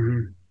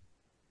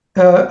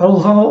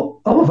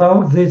 although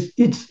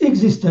its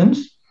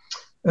existence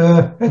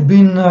had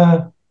been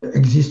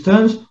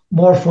existence,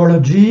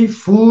 morphology,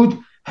 food,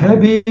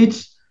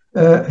 habits,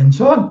 and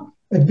so on,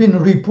 had been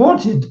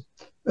reported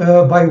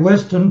by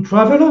Western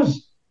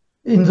travelers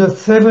in the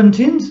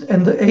 17th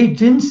and the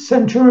 18th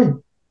century.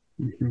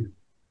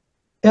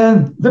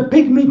 And the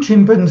pygmy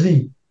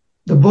chimpanzee,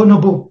 the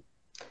bonobo,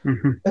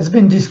 has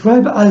been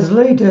described as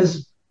late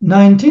as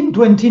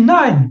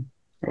 1929.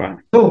 Wow.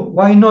 So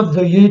why not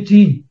the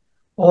yeti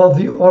or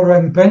the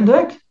orang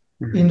pendek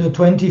in the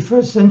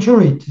 21st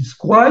century? It is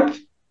quite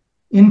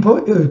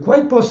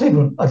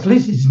possible. At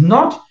least it's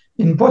not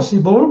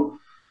impossible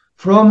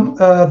from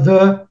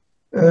the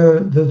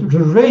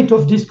rate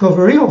of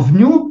discovery of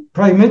new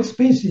primate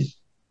species.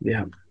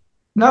 Yeah.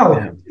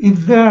 Now,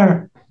 is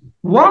there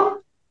one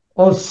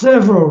or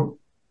several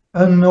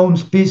unknown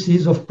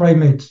species of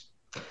primates?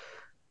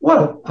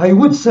 Well, I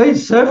would say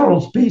several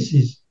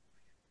species,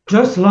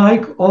 just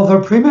like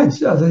other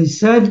primates. As I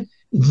said,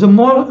 it's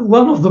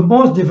one of the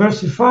most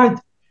diversified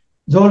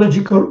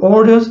zoological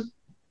orders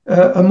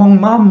among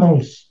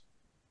mammals,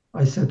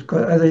 as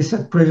I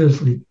said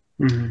previously.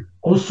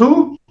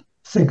 Also,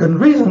 second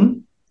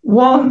reason,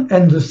 one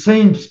and the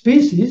same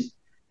species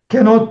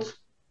cannot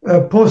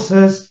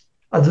possess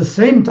at the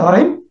same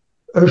time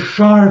a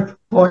sharp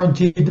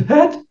pointed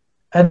head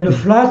and a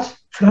flat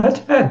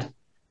head,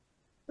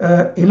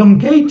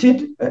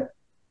 elongated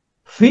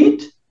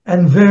feet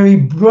and very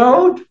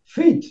broad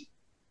feet,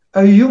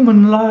 a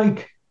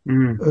human-like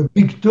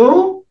big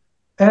toe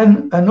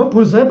and an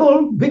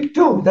opposable big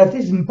toe. That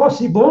is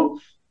impossible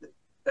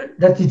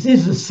that it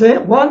is the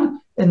same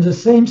one and the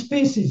same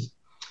species.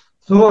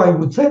 So I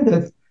would say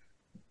that,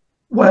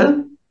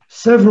 well,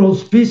 several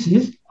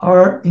species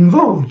are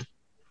involved.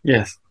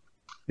 Yes.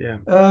 Yeah.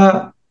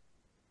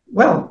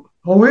 Well,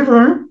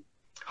 however,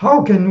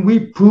 how can we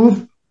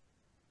prove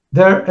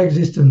their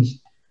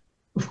existence?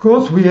 Of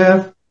course, we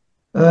have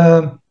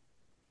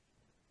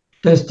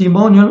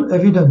testimonial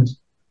evidence,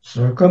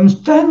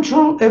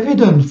 circumstantial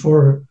evidence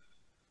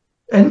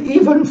and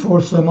even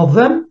for some of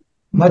them,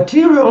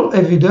 material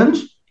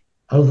evidence,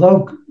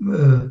 although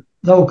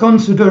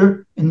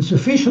considered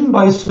insufficient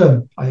by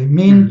some. I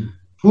mean,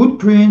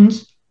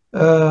 footprints,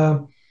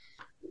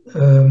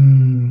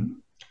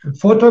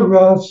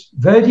 photographs,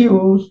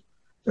 videos,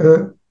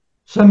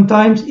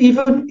 sometimes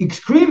even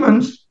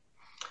excrements,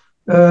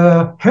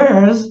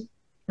 hairs,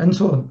 and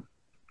so on.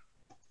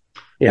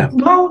 Yeah. But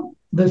now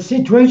the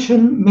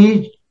situation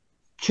may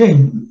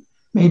change,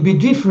 may be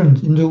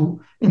different in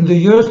the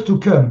years to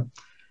come,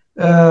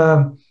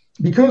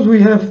 because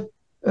we have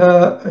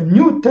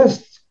new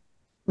tests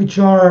which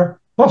are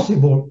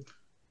possible.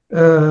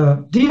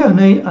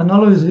 DNA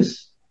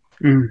analysis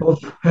of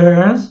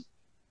hairs,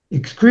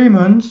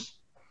 excrements,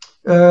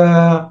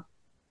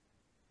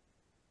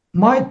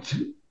 might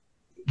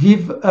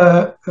give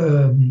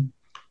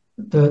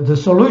the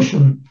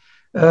solution.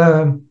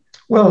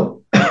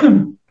 Well,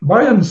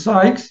 Brian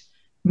Sykes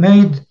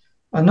made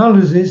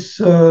analysis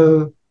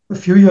a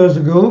few years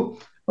ago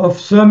of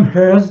some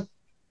hairs,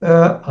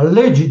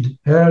 alleged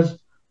hairs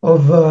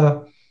of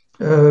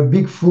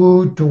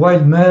Bigfoot,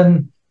 wild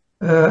men,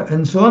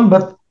 and so on,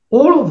 but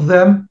all of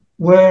them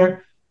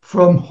were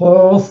from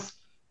horse,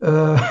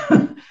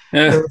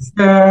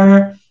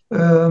 bear,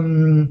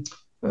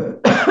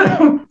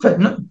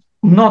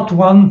 not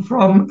one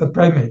from a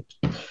primate.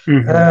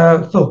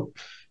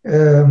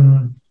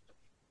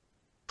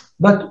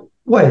 But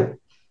well,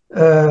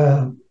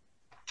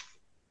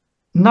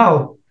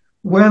 now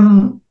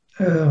when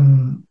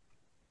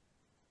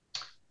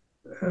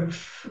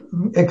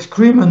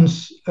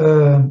excrements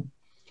are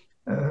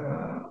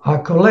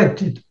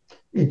collected,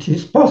 it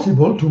is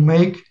possible to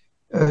make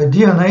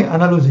DNA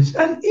analysis.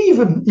 And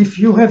even if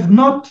you have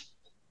not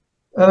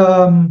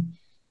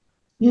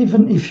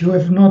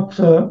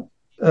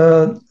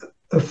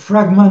a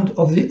fragment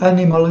of the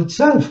animal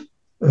itself,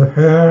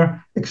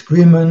 hair,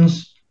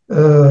 excrements,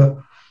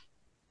 and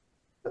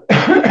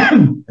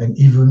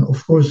even,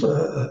 of course,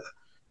 a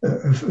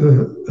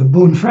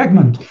bone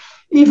fragment.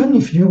 Even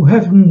if you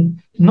have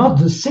not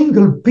the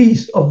single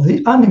piece of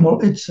the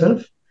animal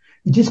itself,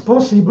 it is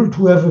possible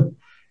to have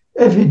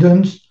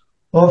evidence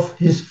of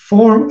its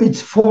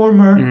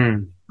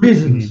former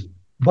presence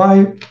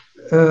by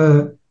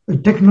a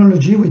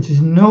technology which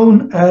is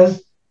known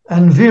as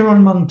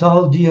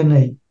environmental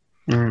DNA.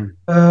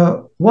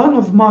 One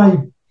of my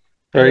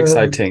very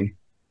exciting.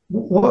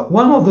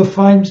 One of the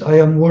finds I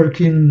am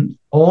working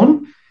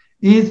on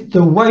is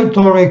the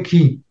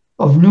Waitoreki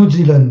of New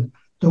Zealand.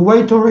 The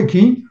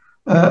Waitoreki,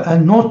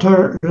 an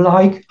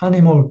otter-like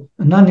animal,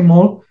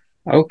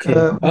 Okay.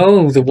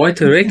 The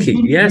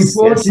Waitoreki. Yes,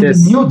 reported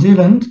in New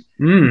Zealand,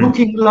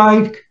 looking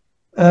like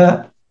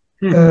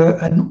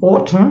an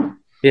otter.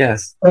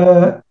 Yes.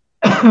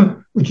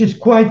 Which is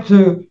quite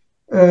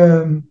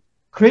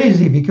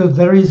crazy, because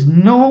there is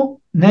no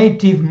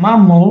native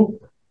mammal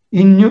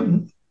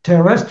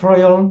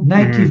terrestrial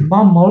native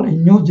mammal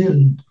in New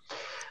Zealand.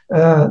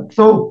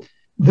 So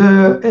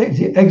the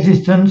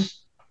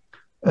existence,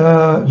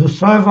 the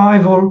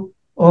survival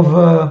of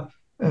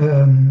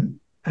an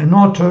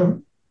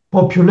otter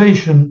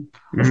population,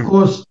 of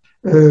course,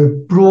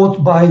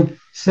 brought by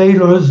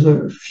sailors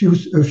a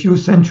few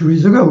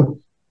centuries ago,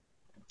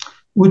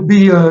 would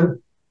be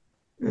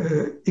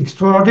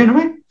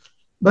extraordinary.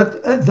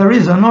 But there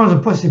is another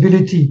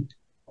possibility,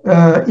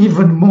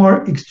 even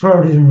more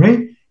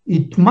extraordinary.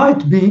 It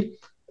might be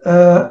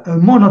a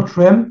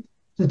monotreme,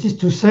 that is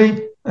to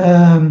say,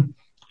 an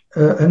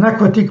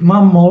aquatic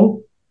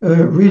mammal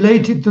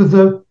related to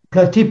the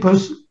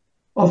platypus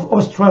of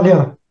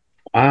Australia.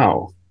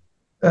 Wow.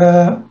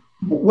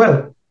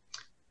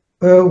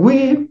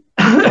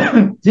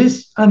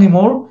 This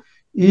animal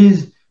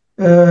is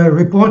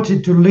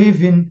reported to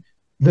live in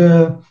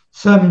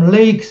some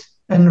lakes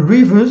and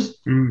rivers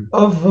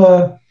of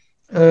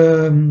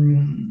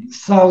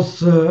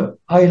South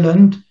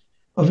Island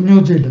of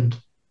New Zealand.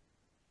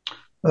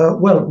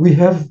 We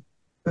have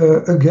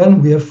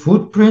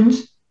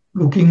footprints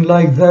looking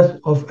like that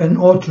of an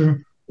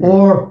otter,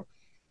 or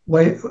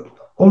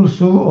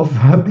also of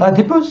a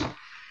platypus,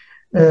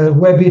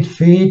 webbed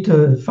feet,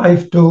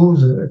 5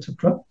 toes,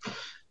 etc.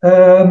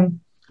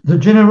 The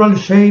general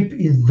shape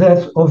is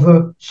that of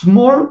a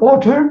small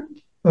otter,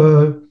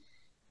 2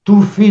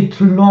 feet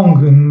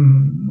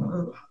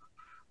long,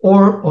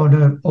 or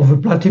of a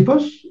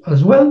platypus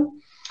as well.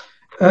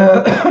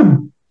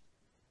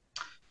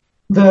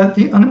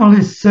 The animal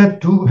is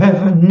said to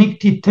have a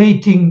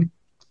nictitating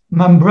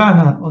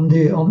membrana on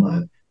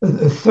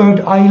a third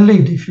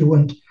eyelid, if you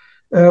want,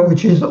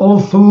 which is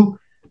also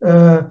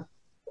a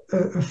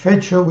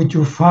feature which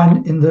you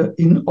find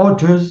in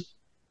otters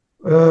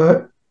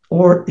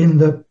or in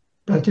the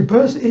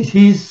platypus. It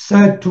is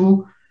said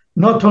to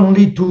not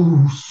only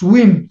to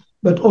swim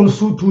but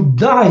also to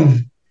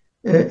dive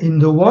in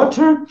the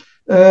water.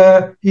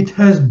 It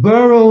has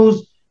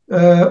burrows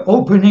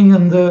opening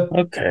in the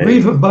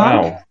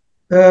riverbank,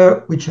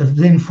 which have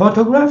been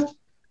photographed,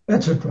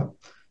 etc.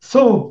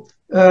 So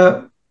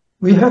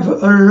we have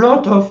a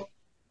lot of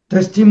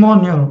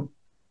testimonial,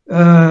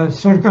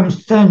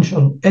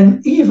 circumstantial,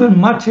 and even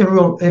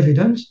material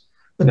evidence,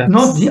 but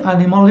not the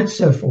animal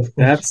itself, of course.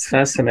 That's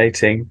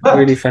fascinating,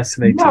 really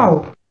fascinating.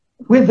 Now,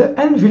 with the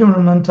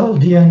environmental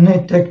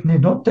DNA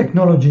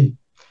technology,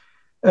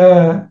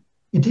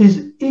 it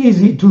is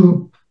easy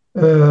to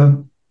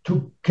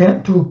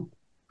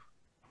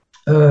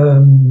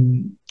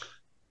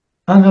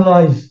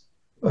analyze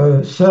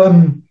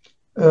some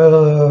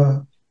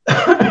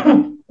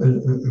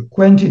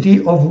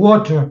quantity of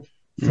water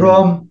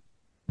from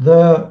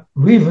the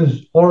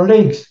rivers or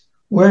lakes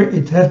where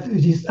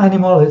this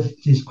animal is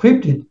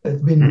described,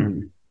 has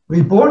been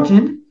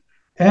reported,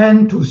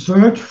 and to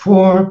search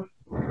for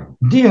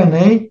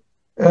DNA,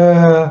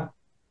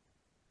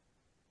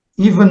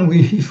 even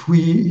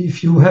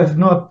if you have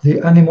not the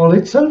animal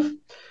itself,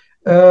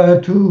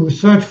 to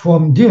search for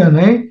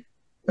DNA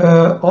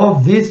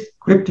of this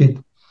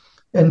cryptid,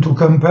 and to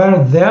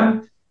compare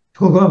them,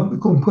 to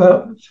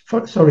compare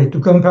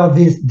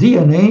this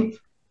DNA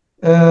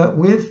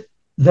with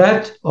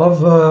that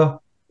of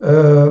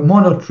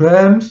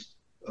monotremes,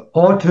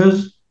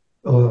 otters,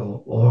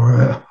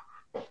 or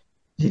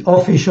the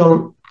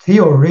official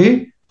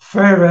theory,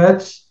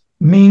 ferrets,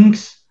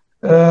 minks,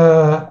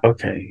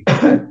 Okay.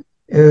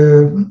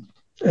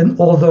 and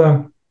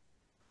other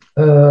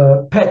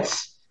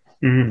pets.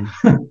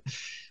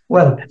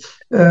 Well,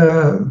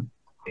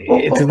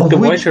 the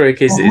white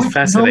is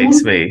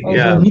fascinates me. Yeah.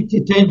 As a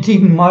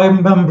nictitating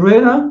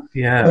membrana,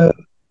 Yeah.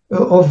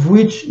 of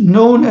which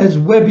known as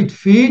webbed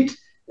feet,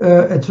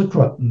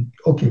 etc.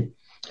 Okay,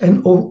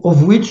 and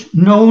of which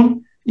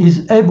known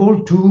is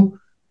able to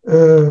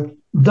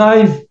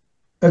dive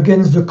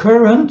against the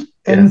current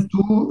and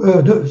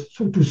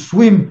to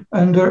swim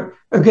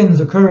against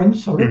the current.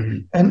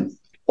 Sorry, and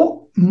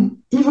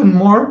even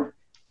more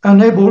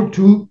unable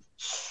to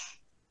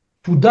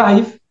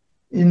dive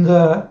in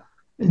the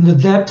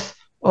depth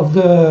of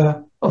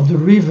the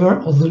river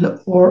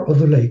or of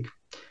the lake.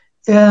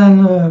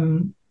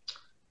 And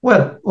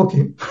well,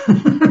 okay.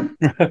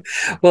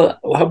 Well,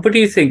 what do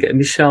you think,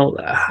 Michel?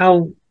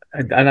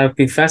 And I've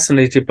been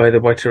fascinated by the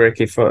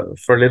Waitariki for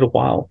a little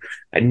while.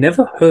 I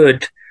never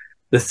heard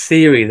the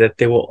theory that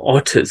they were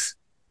otters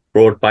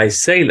brought by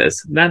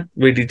sailors. That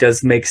really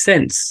does make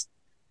sense,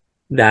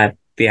 that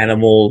the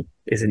animal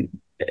isn't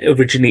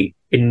originally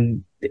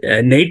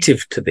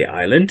native to the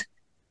island,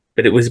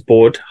 but it was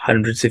brought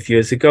hundreds of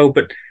years ago.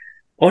 But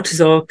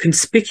otters are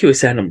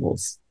conspicuous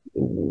animals.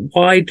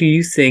 Why do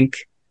you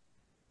think?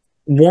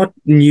 What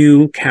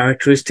new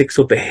characteristics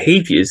or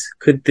behaviors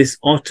could this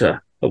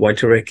otter, a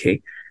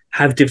Waitariki,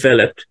 have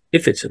developed,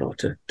 if it's an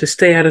otter, to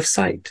stay out of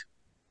sight?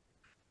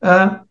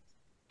 Well,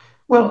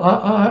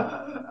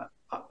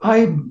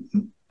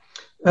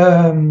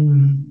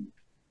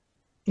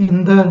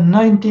 in the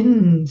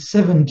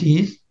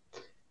 1970s,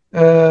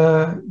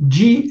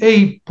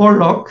 G.A.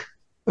 Pollock,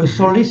 a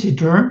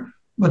solicitor,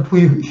 but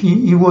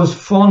he was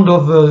fond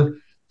of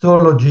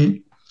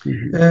zoology.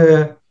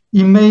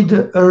 He made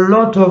a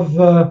lot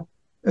of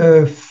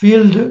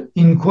field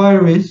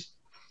inquiries,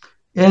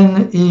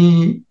 and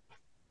he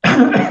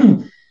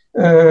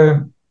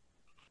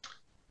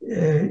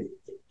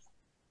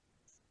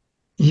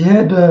he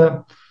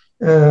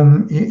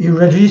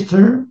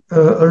registered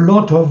a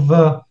lot of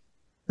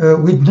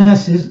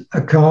witnesses'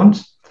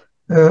 accounts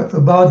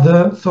about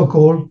the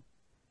so-called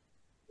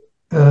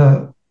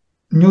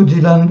New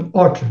Zealand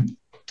otter.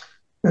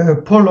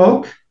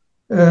 Pollock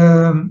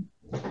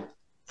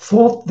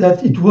thought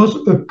that it was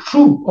a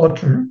true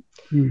otter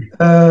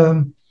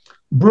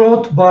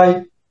brought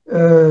by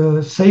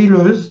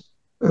sailors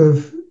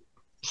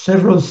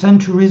several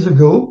centuries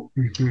ago,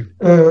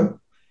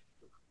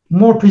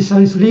 more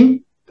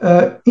precisely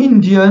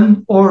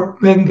Indian or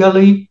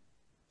Bengali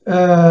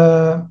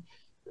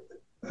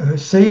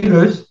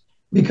sailors,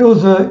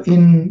 because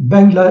in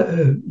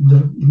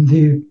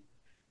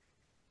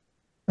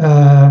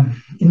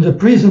the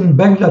prison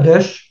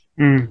Bangladesh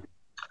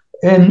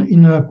and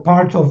in a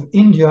part of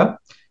India,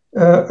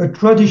 a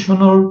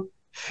traditional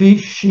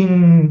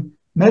fishing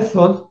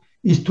method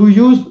is to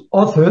use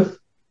otters,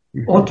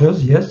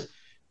 yes,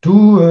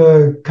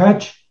 to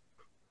catch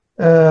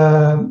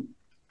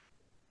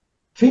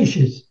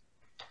fishes.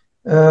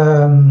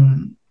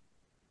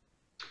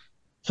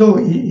 So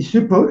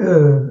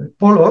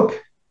Pollock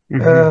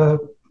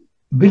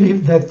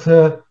believed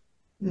that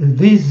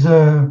these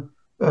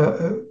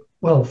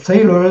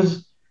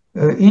sailors,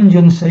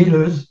 Indian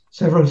sailors,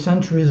 several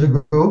centuries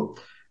ago,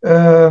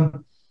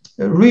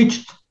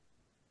 reached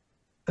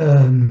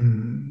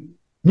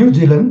New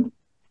Zealand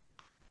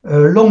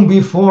long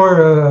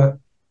before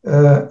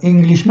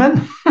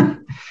Englishmen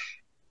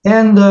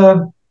and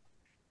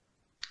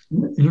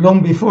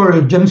long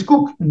before James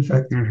Cook, in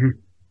fact.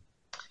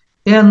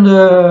 And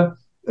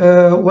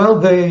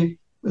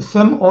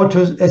some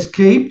otters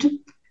escaped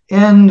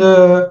and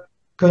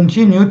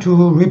continue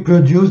to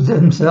reproduce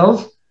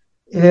themselves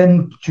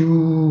and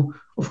to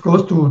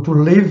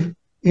live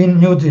in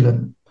New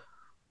Zealand.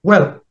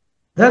 Well,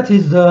 that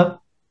is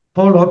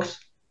Pollock's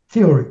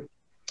theory.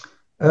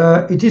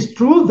 It is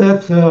true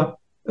that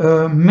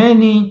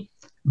many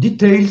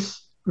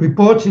details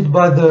reported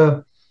by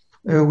the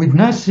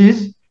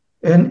witnesses,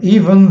 and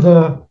even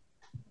the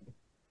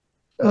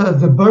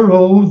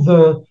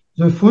burrow,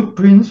 the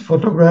footprints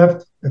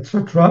photographed,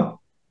 etc.,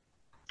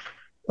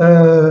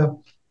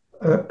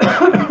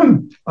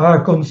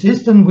 are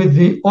consistent with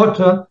the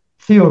otter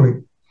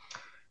theory.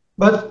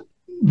 But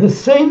the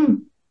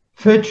same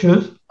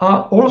features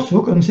are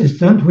also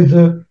consistent with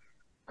an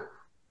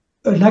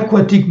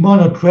aquatic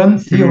monotreme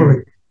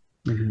theory.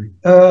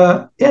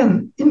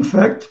 And in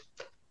fact,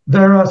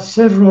 there are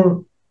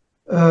several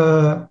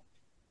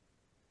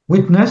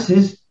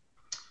witnesses,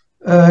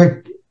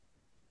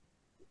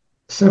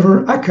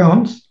 several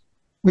accounts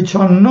which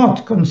are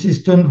not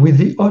consistent with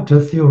the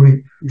otter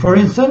theory. For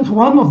instance,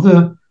 one of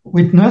the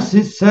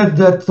witnesses said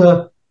that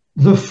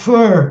the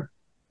fur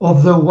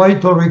of the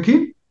white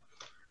oriki,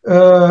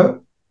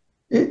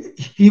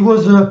 he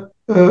was a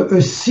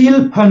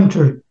seal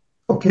hunter,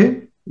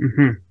 okay,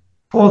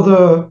 for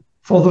the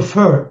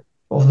fur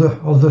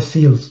of the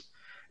seals,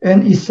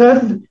 and he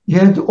said he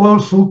had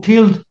also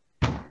killed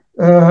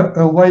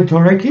a white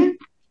oriki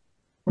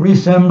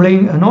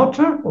resembling an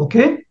otter,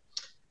 okay,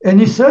 and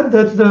he said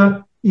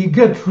that he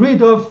got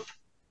rid of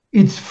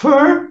its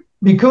fur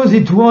because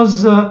it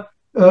was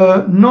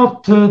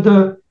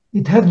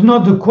it had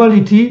not the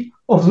quality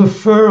of the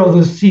fur of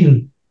the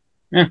seal.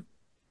 Yeah.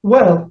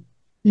 Well,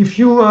 if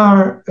you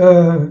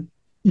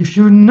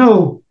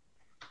know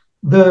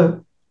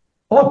the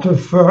otter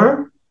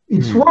fur,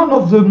 it's one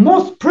of the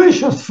most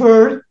precious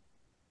fur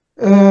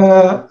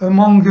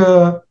among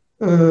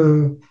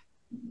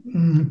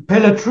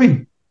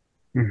pelletry.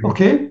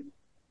 Okay.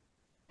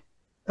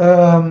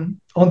 On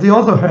the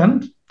other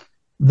hand,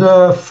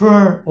 the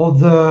fur of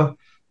the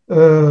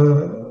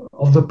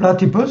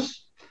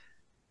platypus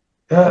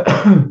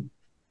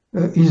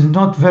is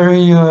not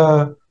very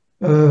how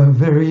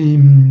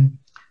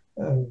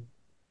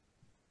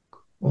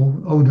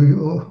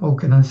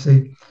can I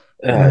say?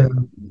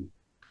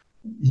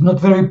 It's not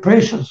very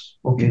precious.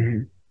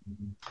 Okay.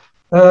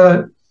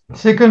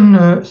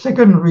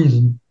 Second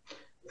reason.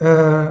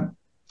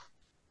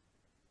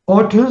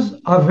 Otters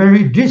are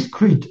very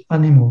discreet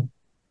animals,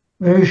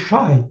 very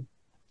shy,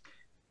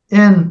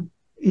 and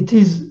it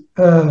is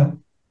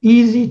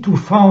easy to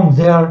find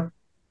their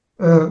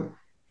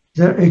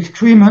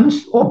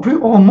excrements,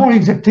 or more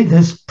exactly,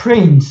 their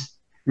sprains.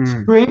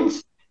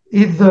 Sprains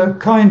is the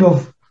kind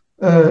of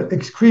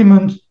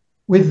excrement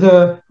with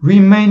the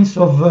remains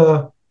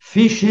of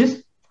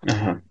fishes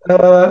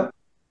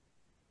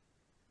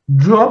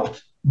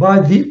dropped by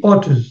the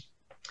otters.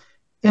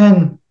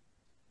 And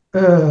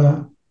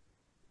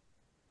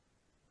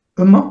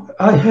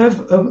I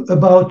have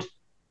about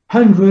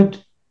 100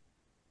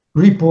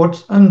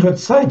 reports, 100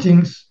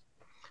 sightings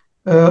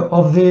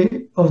about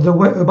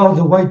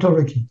the white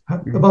oriki,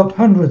 about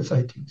 100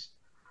 sightings.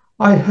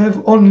 I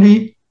have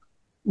only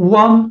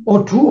one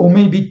or two, or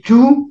maybe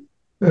two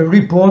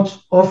reports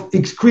of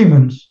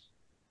excrements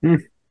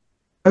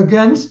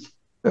against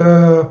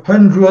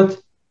 100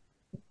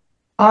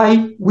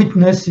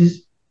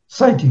 eyewitnesses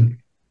sighting.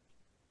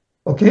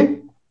 Okay?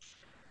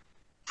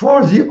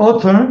 For the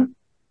otter,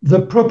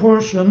 the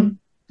proportion,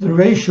 the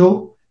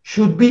ratio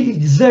should be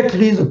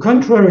exactly the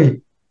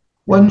contrary.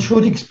 One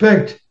should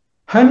expect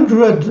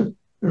 100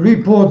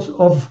 reports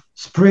of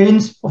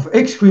sprains, of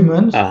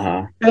excrements,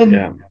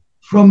 and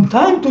from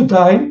time to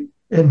time,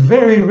 and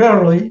very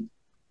rarely,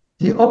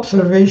 the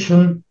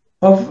observation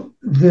of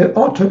the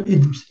otter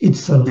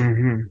itself.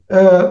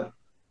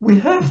 We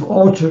have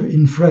otter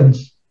in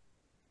France.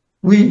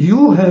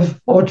 You have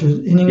otters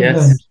in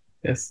England.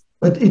 Yes.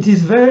 But it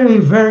is very,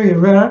 very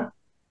rare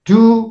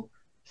to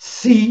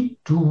see,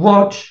 to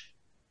watch,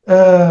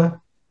 to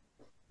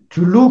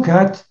look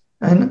at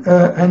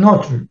an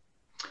otter.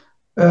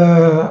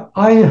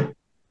 I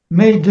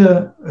made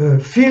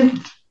field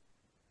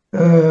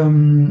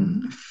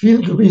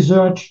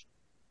research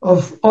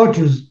of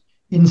otters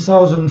in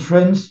southern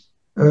France,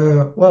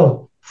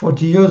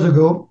 40 years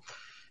ago.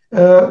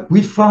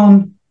 We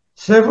found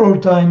several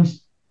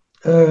times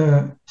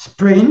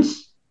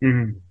sprains,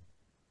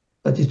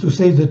 that is to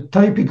say, the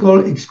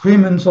typical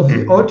excrements of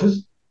the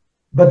otters,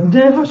 but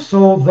never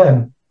saw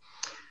them.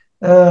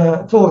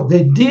 So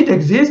they did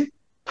exist.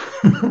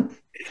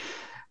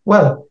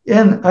 Well,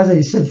 and as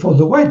I said, for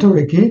the white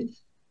oriki,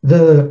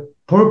 the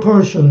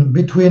proportion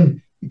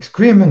between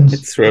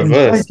excrements and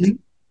sighting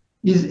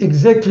is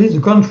exactly the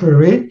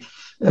contrary.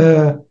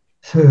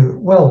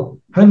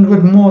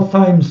 100 more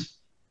times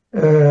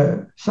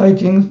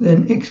sightings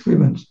than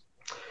excrements.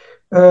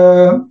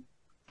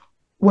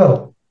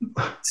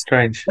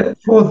 Strange.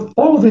 For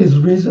all these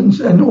reasons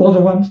and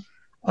other ones,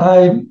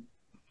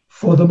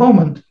 for the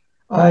moment,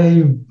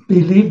 I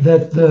believe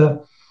that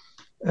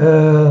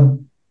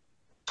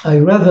I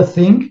rather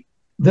think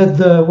that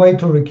the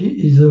white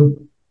oriki is a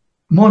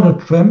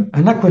monotreme,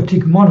 an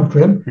aquatic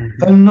monotreme,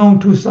 unknown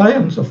to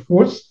science, of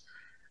course,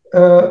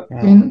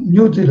 in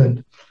New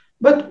Zealand.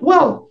 But,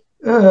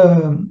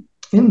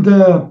 in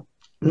the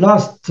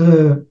last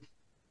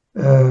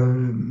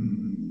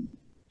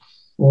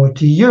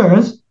 40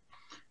 years,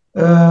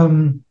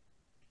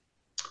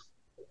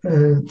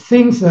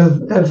 things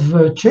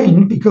have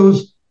changed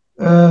because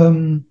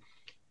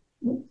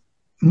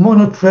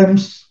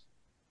monotremes,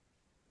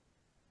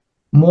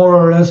 more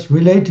or less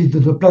related to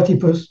the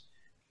platypus,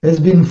 has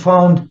been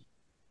found,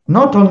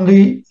 not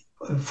only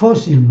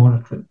fossil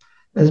monotreme,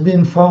 have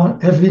been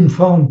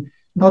found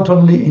not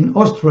only in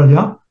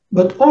Australia,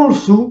 but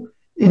also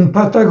in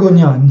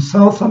Patagonia, in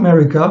South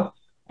America,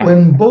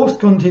 when both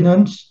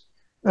continents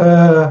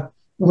were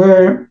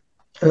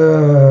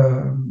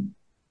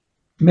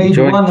made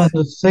one and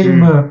the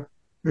same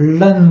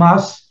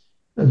landmass,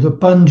 the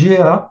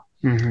Pangea,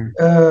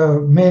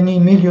 many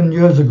million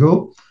years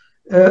ago.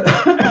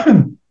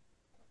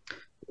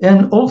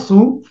 And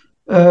also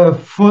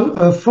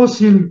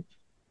fossil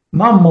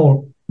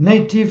mammal,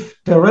 native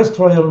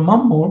terrestrial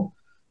mammal,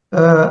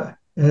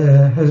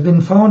 has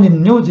been found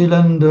in New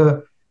Zealand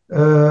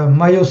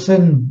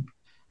Miocene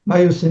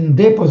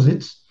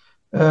deposits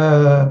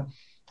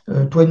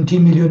 20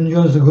 million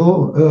years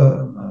ago,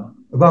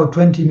 about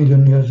 20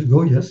 million years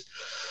ago, yes.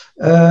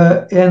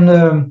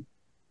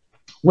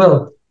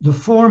 Well, the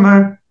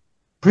former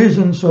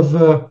presence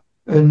of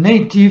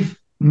native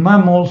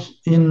mammals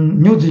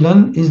in New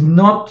Zealand is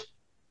not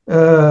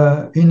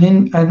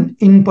an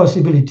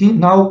impossibility.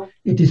 Now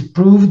it is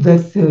proved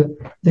that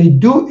they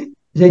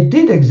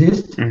did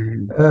exist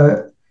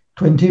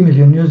 20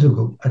 million years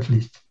ago, at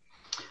least.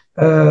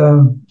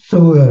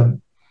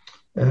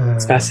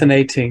 It's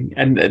fascinating,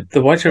 and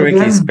the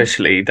Wajareki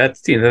especially.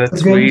 That's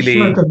really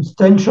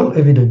circumstantial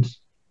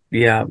evidence.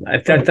 Yeah,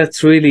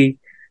 that's really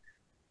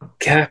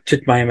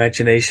captured my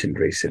imagination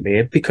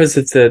recently because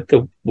of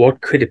the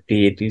what could it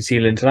be in New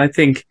Zealand, and I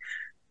think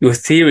your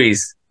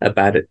theories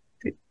about it,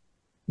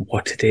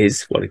 what it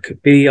is, what it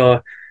could be,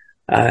 are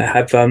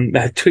have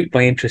tweaked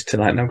my interest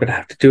tonight, and I'm going to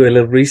have to do a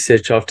little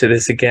research after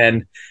this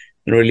again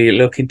and really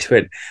look into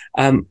it.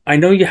 I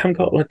know you haven't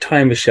got a lot of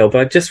time, Michel,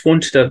 but I just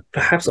wanted to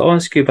perhaps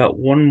ask you about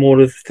one more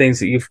of the things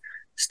that you've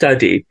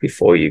studied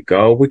before you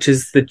go, which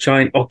is the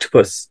giant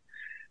octopus.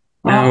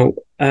 Now,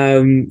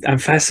 I'm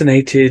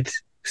fascinated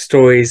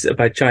stories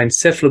about giant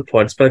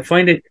cephalopods, but I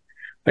find it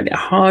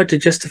hard to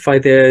justify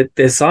their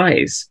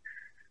size.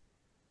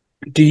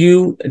 Do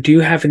you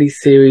have any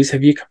theories?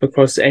 Have you come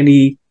across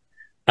any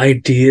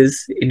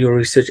ideas in your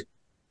research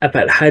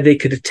about how they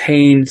could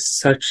attain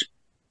such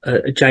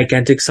a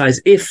gigantic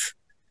size if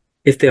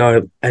they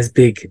are as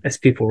big as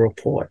people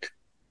report?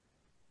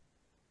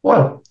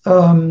 Well,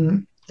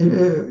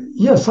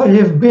 yes, I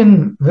have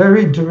been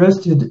very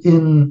interested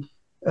in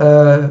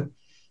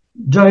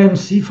giant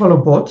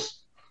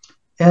cephalopods,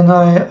 and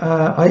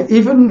I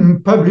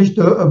even published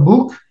a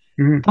book,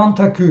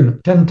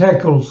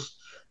 Tentacles,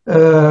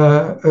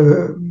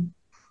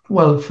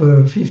 well,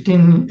 for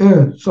 15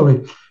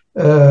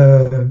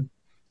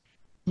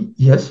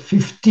 years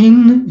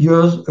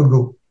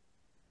ago.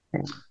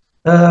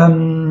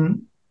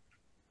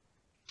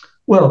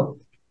 Well,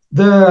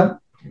 the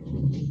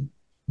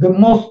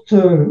most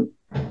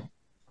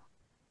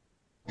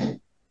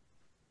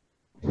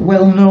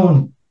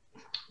well-known,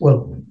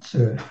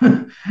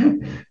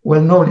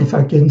 well-known, if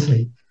I can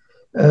say,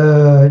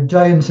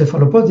 giant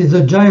cephalopod is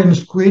the giant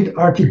squid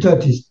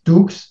Architeuthis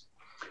dux,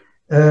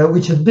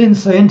 which has been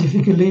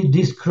scientifically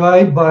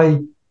described by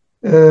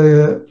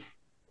a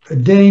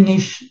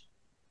Danish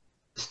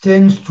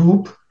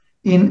Stenstrup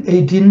in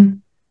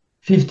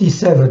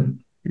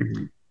 1857.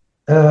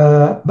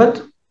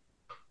 But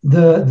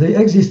the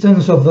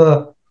existence of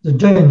the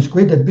giant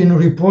squid had been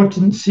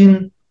reported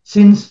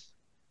since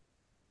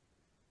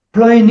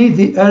Pliny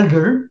the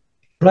Elder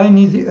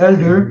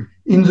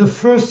in the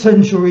 1st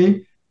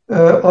century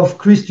of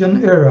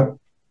Christian era.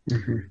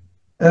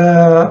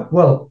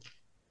 Well,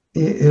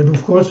 and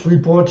of course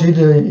reported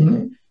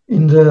in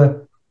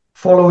the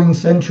following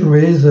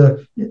centuries,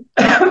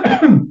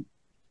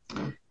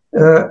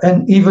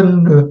 and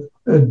even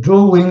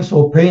drawings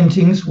or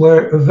paintings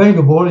were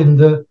available in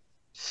the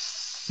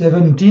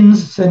 17th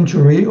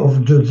century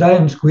of the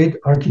giant squid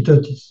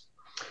Architeuthis.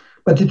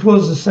 But it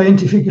was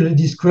scientifically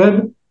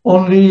described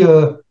only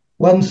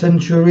 1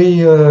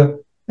 century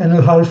and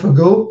a half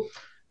ago,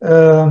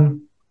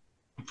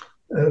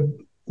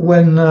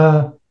 when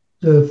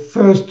the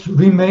first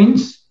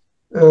remains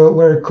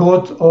were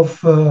caught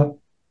off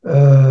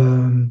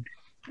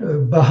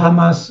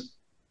Bahamas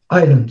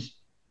Islands,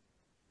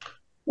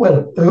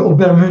 or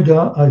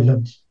Bermuda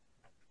Islands.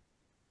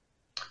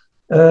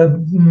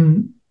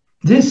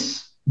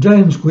 This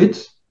giant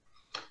squids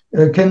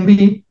can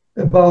be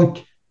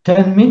about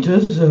 10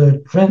 meters,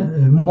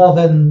 more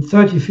than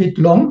 30 feet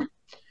long,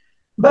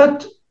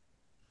 but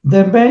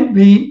there may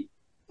be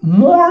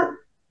more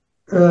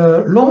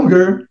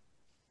longer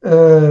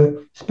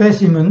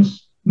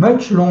specimens,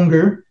 much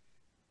longer,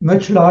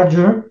 much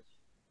larger,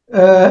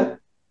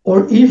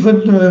 or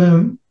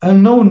even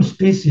unknown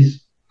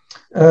species.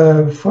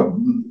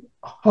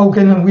 How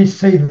can we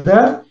say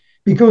that?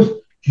 Because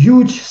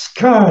huge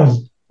scars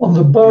on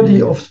the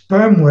body of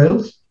sperm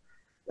whales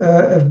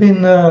have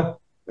been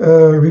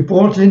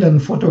reported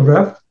and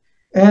photographed,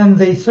 and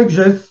they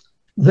suggest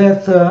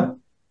that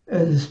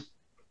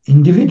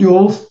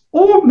individuals,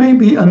 or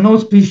maybe unknown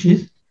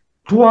species,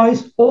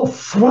 twice or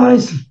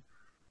thrice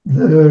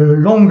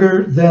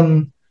longer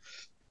than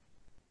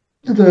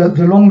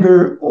the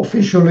longer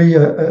officially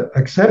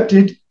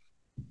accepted,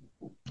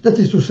 that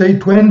is to say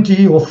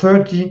 20 or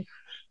 30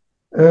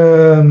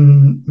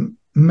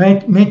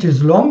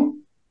 meters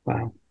long.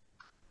 Wow.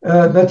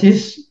 That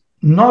is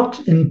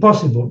not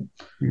impossible.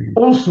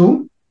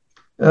 Also,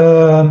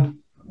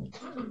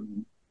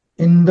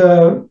 in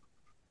the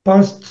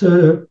past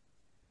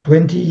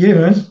 20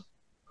 years,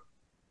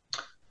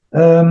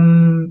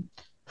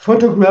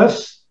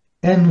 photographs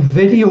and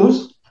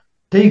videos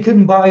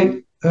taken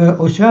by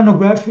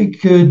oceanographic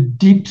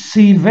deep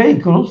sea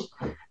vehicles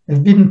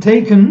have been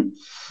taken,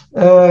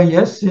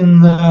 yes,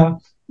 in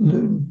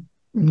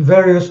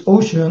various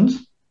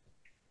oceans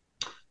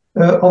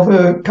of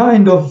a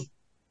kind of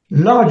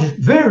large,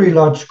 very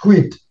large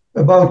squid,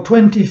 about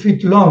 20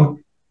 feet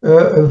long,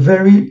 a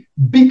very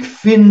big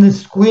fin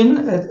squid,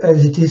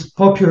 as it is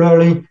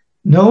popularly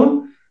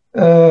known.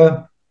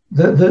 The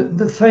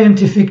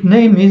scientific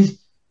name is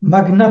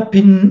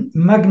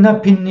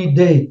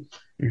Magnapinidae,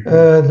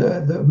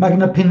 the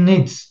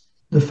Magnapinids,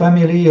 the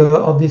family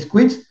of these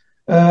squids.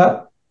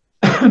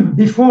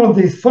 Before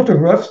these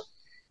photographs,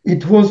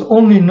 it was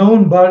only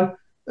known by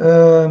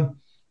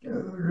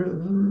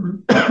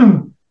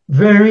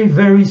very,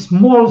 very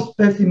small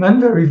specimen,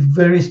 very,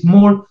 very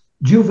small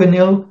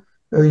juvenile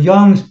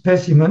young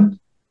specimen.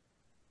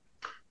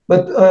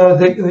 But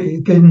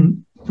they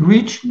can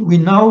reach, we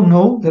now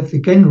know that they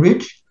can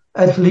reach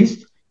at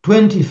least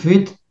 20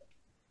 feet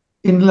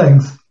in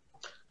length.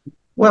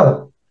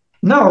 Well,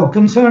 now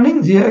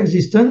concerning the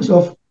existence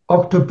of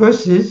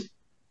octopuses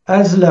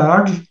as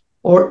large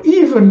or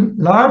even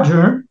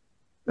larger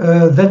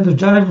than the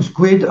giant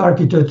squid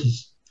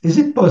Archaeopteryx. Is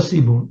it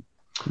possible?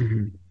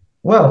 Mm-hmm.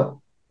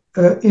 Well,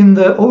 in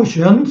the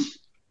oceans,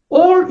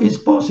 all is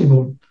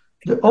possible.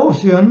 The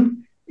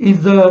ocean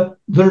is the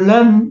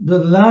land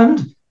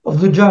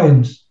of the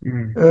giants.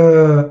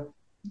 Mm.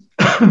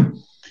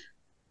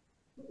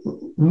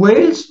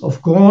 Whales,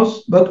 of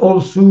course, but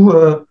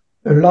also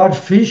large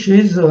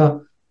fishes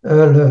like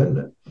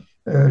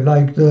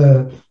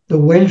the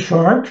whale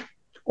shark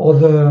or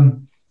the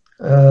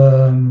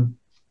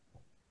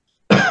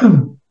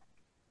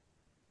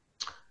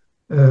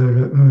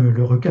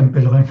le requin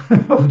pèlerin,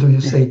 how do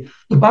you say?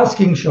 The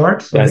basking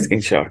shark. Sorry.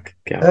 Basking shark,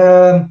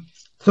 yeah.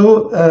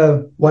 So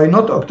why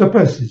not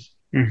octopuses?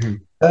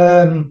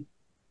 Mm-hmm.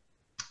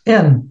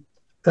 And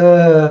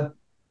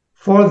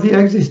for the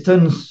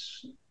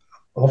existence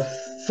of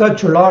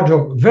such a large,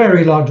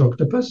 very large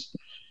octopus,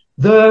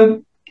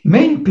 the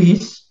main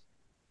piece,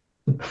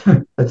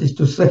 that is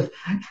to say,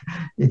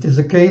 it is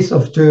a case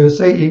of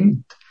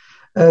saying,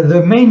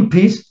 the main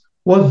piece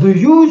was the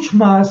huge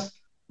mass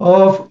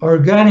of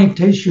organic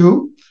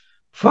tissue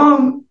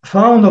found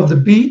on the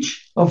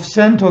beach of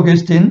St.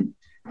 Augustine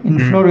in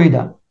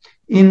Florida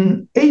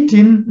in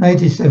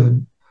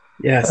 1897.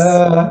 Yes.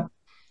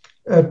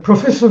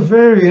 Professor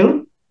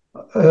Raynal,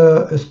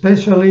 a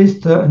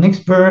specialist, an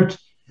expert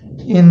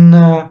in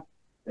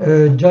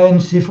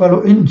giant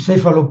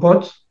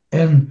cephalopods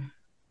and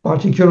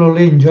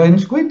particularly in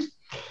giant squids,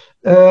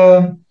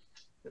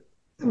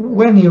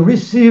 when he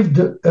received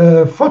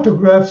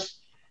photographs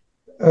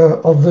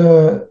of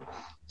the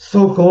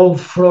so-called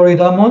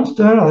Florida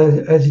monster,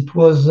 as it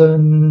was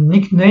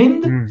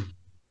nicknamed,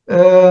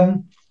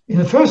 in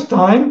the first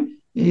time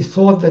he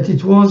thought that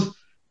it was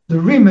the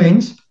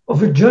remains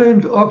of a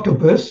giant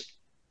octopus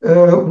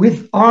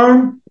with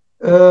arm,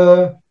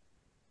 about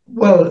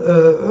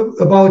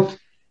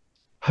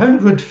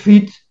 100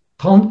 feet,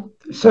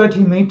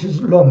 30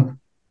 meters long.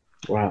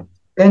 Wow.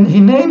 And he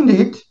named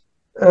it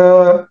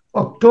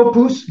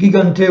Octopus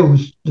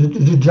giganteus,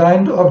 the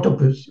giant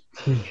octopus.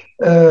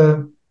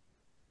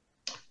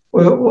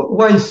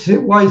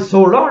 Why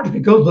so large?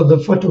 Because of the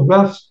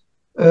photographs.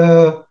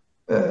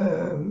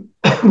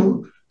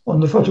 On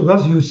the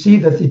photographs, you see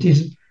that it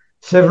is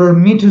several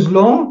meters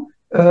long.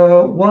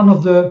 One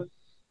of the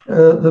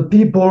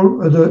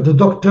people, the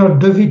Dr.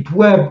 David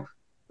Webb,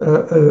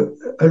 a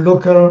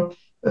local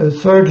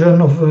surgeon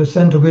of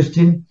St.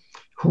 Augustine,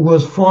 who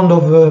was fond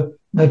of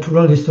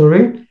natural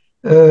history,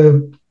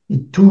 he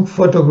took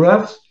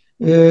photographs.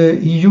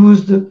 He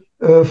used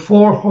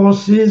 4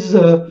 horses,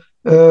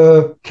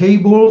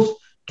 cables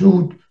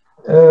to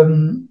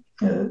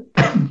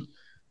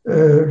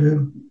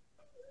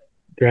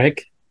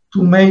drag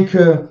to make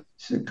a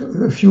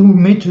few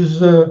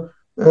meters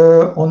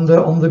on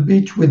the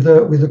beach with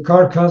the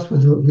carcass,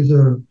 with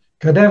the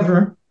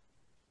cadaver.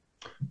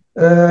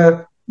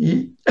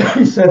 He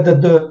said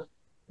that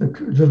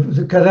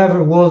the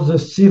cadaver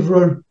was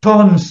several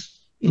tons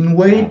in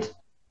weight,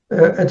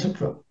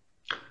 etc.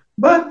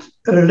 But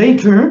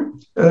later,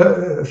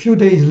 a few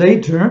days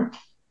later,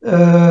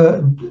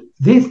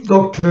 this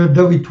Dr.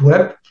 David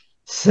Webb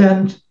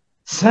sent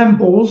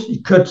samples.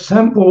 He cut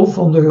samples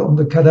on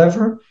the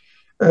cadaver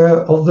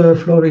of the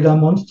Florida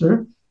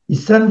monster. He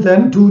sent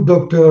them to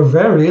Dr.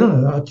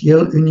 Raynal at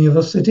Yale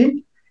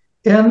University,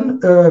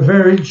 and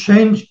Raynal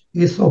changed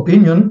his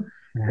opinion.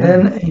 Mm-hmm.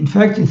 And in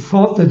fact, he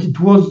thought that it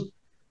was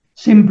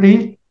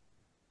simply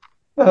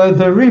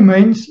the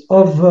remains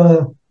of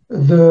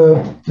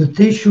the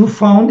tissue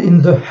found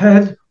in the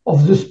head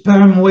of the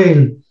sperm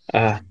whale.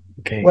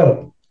 Okay.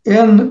 Well,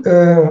 and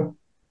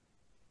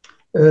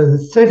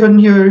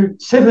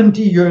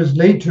 70 years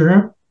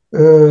later,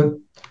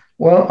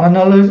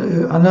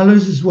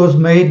 analysis was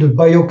made,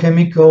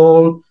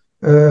 biochemical,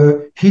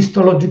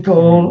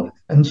 histological,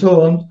 and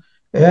so on.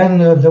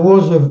 And there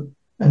was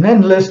an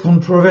endless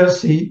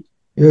controversy.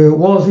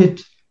 Was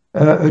it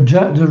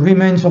the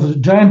remains of a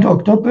giant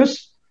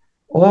octopus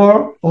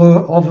or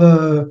of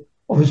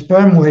a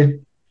sperm whale.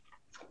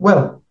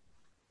 Well,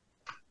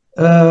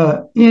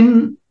 at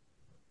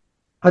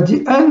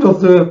the end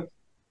of the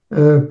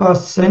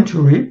past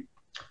century,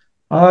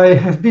 I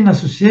have been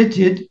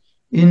associated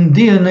in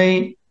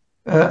DNA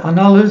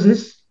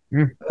analysis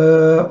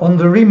on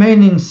the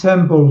remaining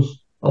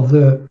samples of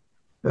the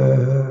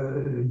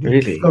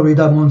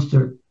Florida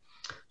monster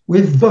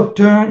with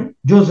Dr.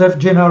 Joseph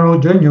Gennaro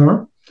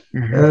Jr.,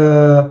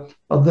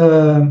 of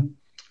the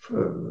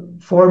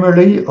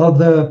formerly of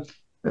the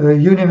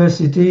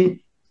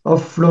University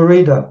of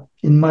Florida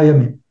in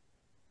Miami,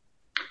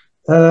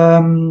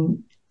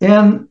 and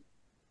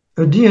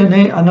a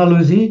DNA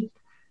analysis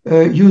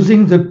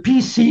using the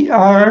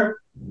PCR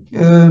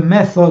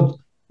method,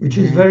 which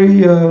is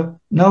very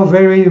now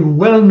very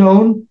well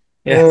known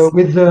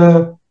with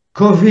the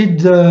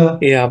COVID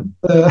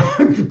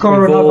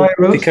coronavirus.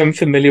 We've all become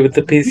familiar with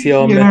the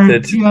PCR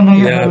method.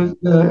 DNA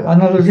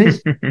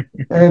analysis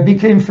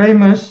became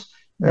famous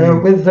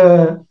with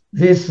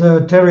this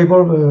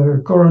terrible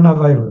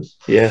coronavirus.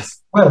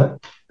 Yes. Well,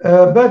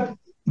 but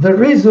the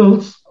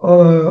results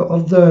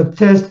of the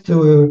test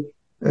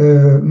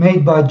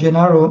made by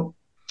Gennaro,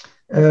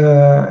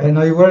 and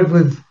I worked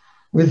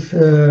with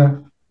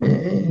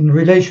in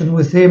relation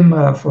with him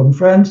from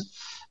France,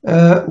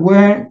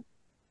 were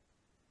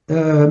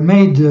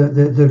made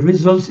the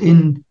results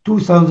in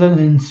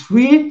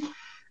 2003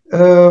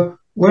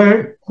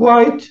 were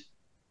quite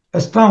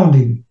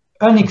astounding,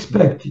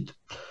 unexpected.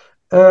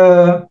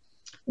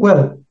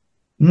 Well,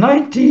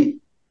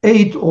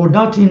 98 or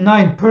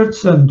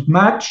 99%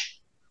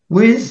 match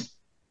with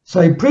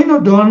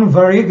Cyprinodon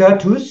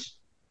variegatus,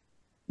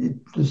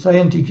 the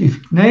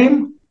scientific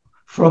name,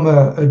 from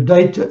a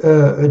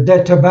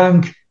data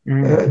bank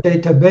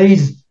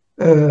database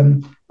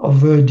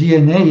of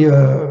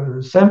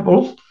DNA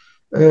samples.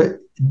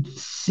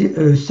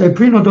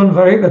 Cyprinodon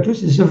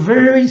variegatus is a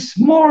very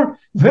small,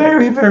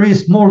 very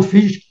small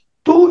fish,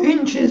 2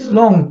 inches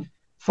long,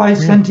 5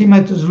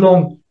 centimeters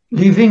long,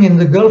 living in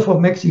the Gulf of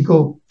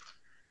Mexico.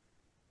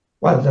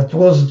 Well, that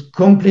was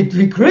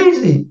completely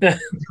crazy, the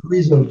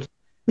result,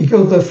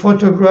 because the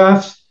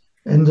photographs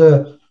and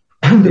the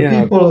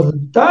people of the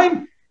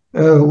time,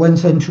 1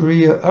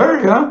 century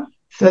earlier,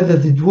 said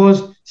that it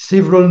was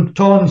several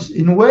tons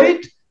in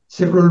weight,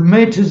 several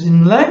meters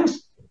in length.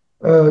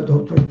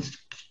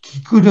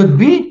 It couldn't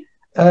be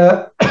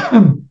a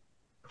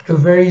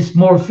very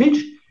small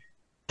fish,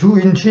 2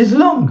 inches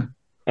long.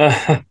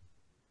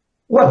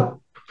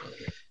 Well,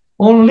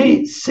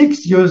 only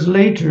 6 years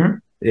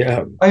later,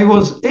 I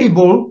was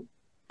able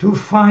to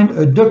find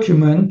a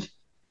document,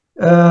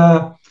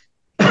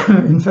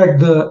 in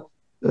fact, a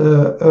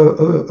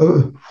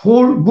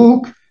whole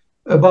book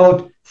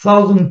about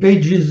 1,000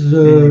 pages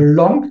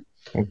long.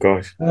 Oh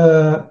gosh!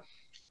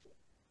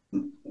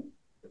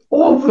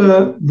 All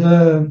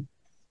the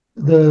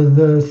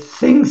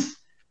things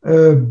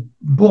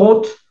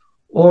bought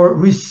or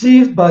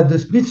received by the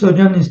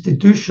Smithsonian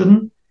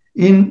Institution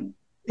in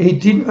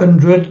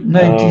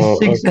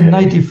 1896 and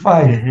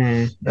 95.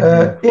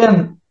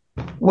 And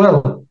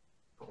well,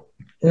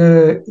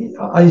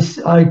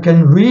 I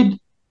can read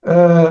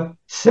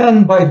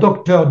sent by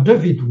Dr.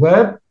 David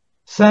Webb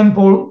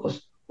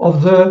samples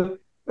of the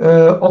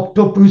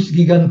Octopus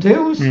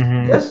giganteus,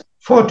 yes,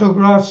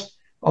 photographs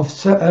of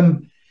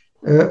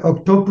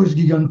Octopus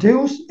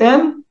giganteus,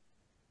 and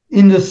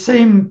in the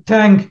same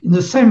tank, in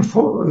the same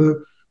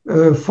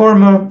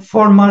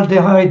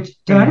formaldehyde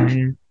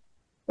tank,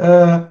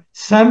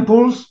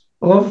 samples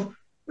of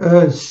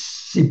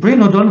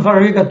Cyprinodon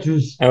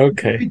variegatus.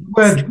 Okay. It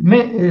were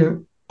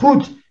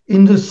put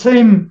in the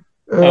same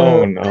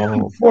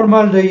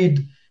formaldehyde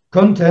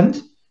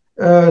content,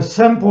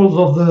 samples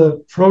of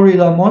the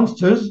Florida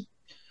monsters,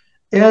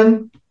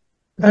 and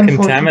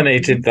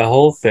contaminated the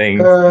whole thing.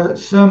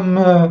 Some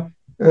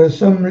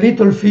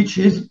little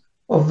fishes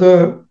of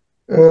the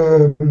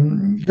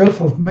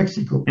Gulf of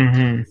Mexico.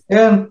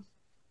 And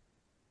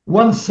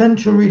 1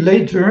 century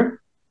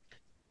later,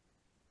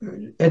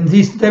 and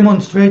this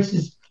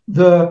demonstrates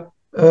the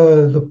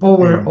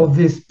power of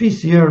this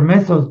PCR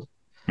method,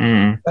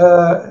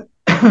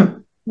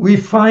 we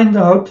find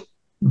out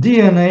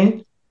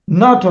DNA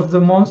not of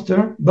the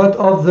monster but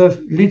of the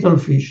little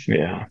fish.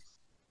 Yeah.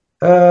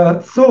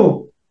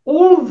 So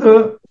all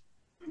the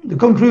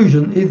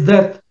conclusion is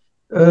that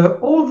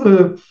all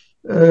the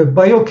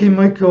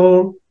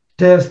biochemical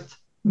tests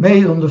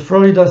made on the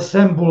Florida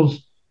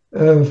samples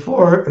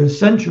for a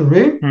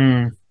century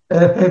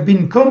have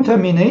been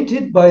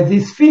contaminated by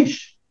this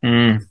fish.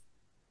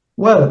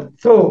 Well,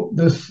 so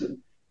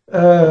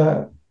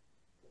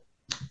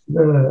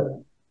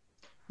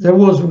there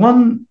was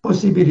one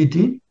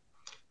possibility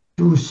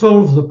to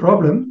solve the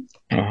problem,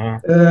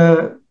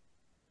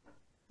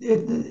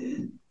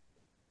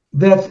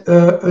 that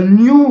a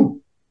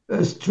new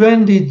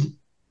stranded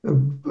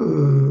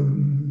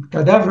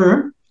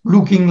cadaver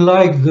looking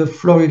like the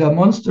Florida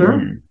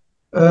monster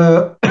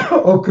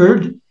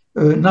occurred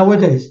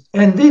nowadays.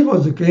 And this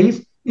was the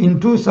case in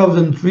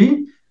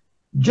 2003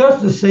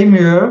 just the same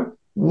year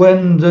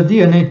when the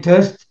DNA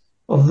test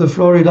of the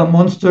Florida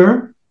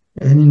monster,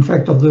 and in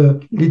fact of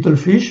the little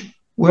fish,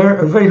 were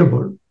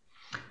available.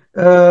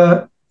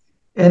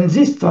 And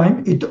this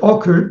time it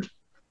occurred,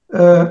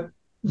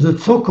 the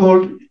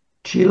so-called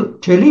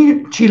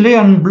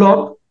Chilean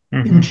blob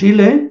in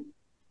Chile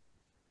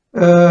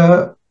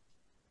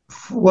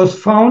was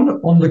found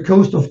on the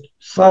coast of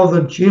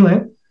southern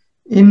Chile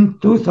in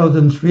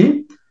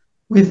 2003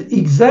 with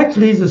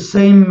exactly the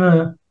same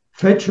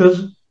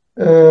features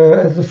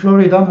as the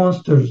Florida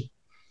monsters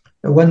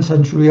 1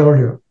 century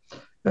earlier.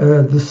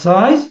 The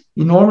size,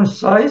 enormous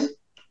size,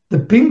 the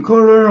pink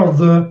color of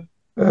the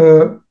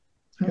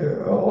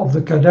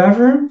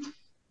cadaver,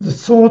 the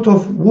sort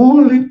of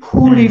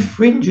woolly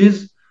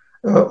fringes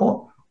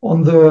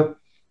on the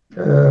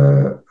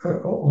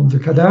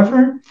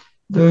cadaver.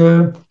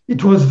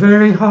 It was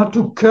very hard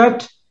to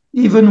cut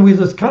even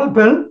with a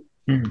scalpel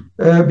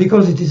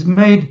because it is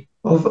made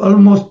of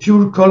almost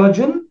pure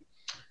collagen.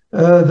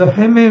 The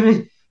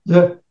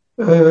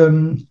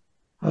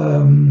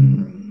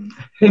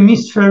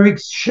hemispheric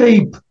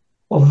shape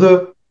of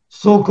the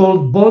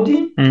so-called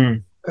body,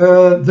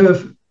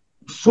 the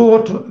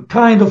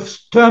kind of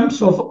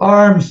stumps of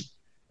arms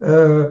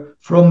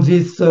from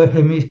this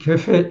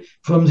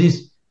from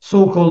this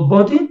so-called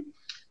body,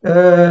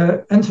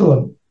 and so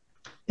on.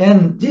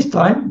 And this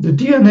time, the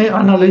DNA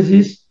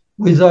analysis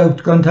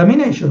without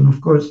contamination,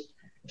 of course,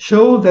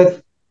 show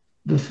that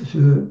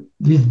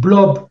this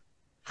blob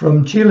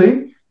from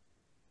Chile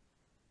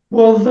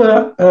was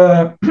a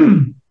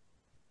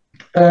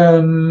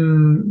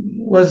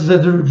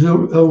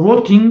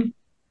rotting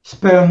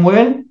sperm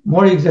whale,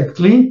 more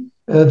exactly,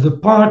 the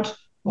part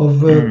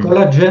of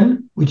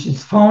collagen which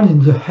is found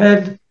in the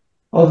head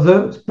of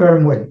the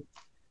sperm whale.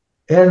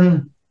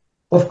 And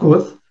of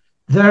course,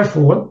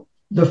 therefore,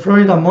 the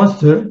Florida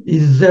monster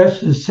is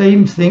just the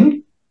same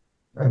thing,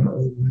 a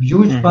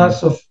huge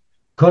mass of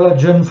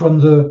collagen from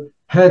the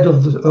head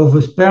of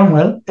a sperm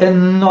whale,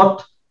 and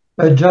not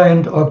a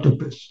giant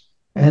octopus.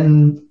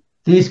 And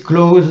this is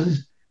closing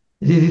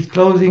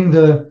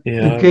the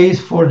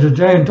case for the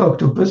giant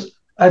octopus,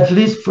 at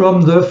least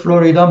from the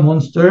Florida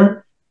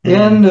monster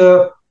and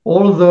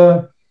all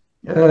the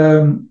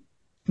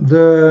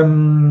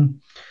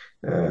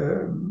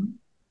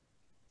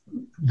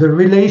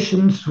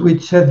relations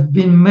which have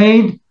been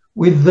made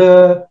with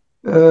the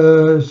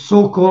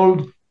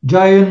so-called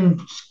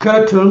giant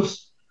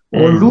scuttles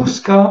or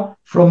lusca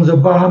from the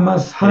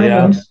Bahamas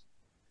Highlands,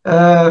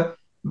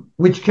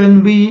 which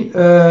can be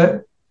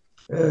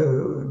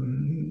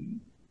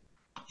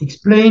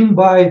explained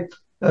by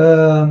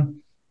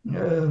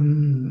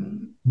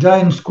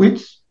giant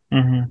squids,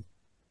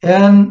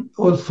 and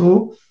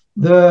also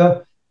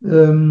the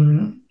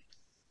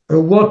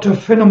water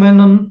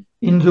phenomenon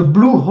in the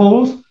blue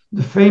holes,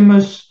 the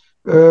famous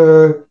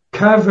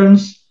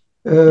caverns,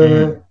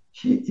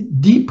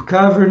 deep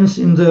caverns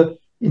in the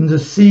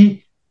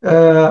sea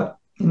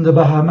in the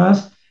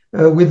Bahamas,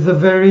 with the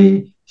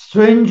very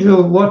strange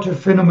water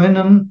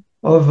phenomenon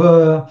of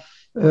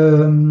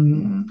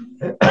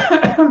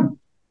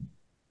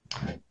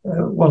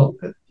well,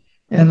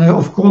 and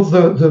of course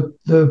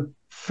the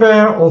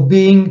fear of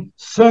being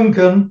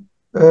sunken,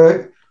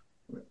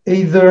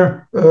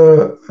 either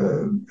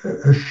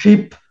a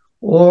ship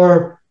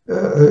or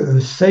a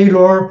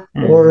sailor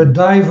or a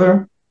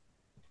diver,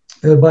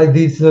 by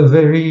these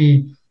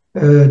very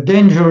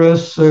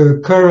dangerous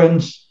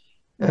currents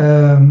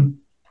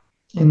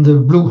in the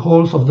blue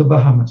holes of the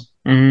Bahamas.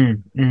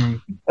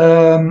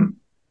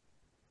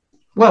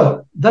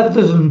 Well, that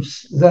doesn't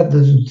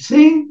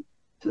seem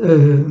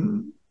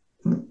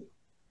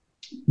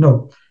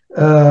no.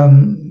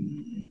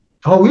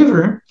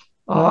 However,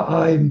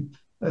 I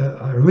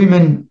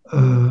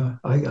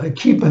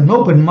keep an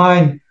open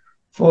mind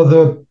for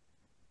the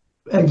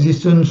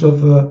existence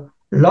of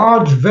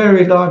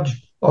very large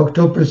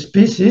octopus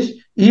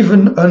species,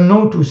 even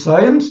unknown to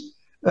science.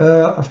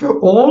 After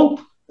all,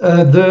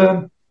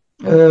 a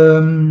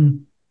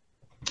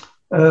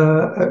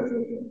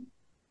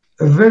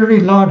very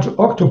large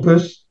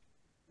octopus,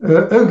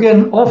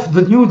 again off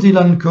the New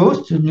Zealand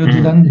coast. New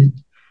Zealand is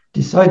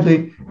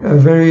decidedly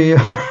very,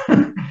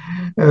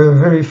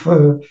 very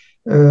fond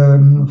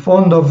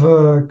of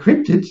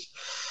cryptids.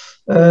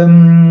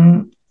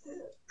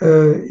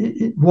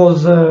 It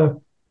was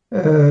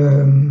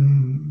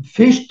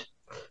fished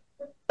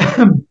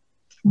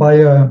by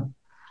a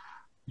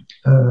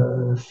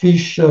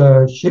fish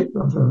ship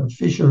of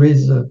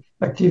fisheries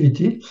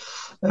activity,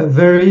 a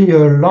very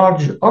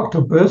large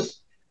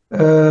octopus,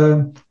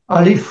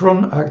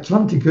 Alifron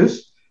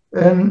atlanticus,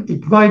 and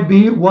it might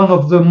be one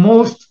of the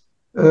most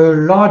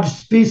large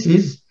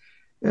species,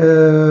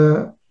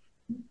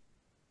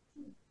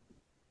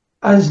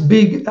 as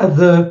big as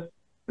the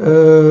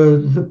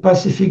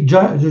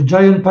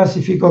giant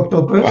Pacific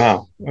octopus,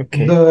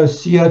 the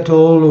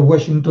Seattle,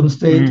 Washington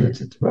State,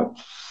 etc.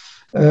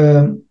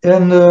 And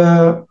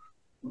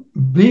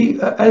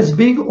as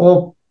big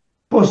or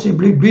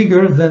possibly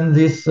bigger than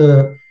this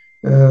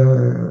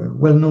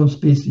well-known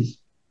species.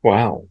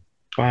 Wow.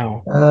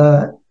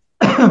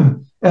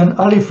 And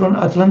Alifron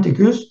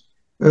atlanticus,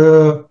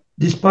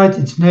 despite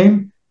its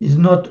name, is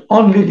not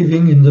only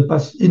living in the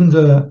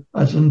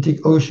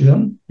Atlantic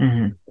Ocean,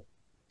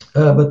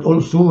 but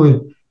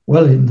also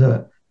well in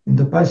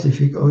the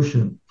Pacific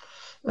Ocean.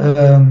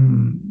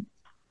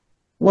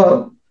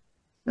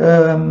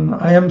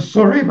 I am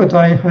sorry, but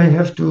I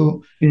have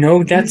to.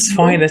 No, that's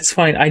fine. That's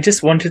fine. I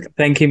just wanted to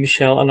thank you,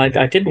 Michel, and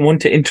I didn't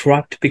want to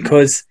interrupt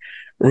because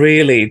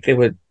really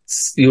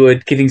you were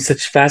giving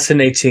such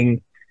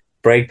fascinating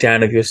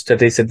breakdown of your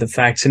studies and the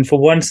facts. And for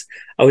once,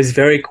 I was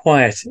very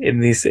quiet in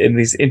these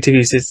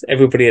interviews, as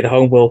everybody at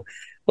home will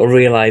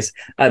realize.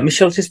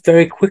 Michel, just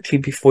very quickly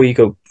before you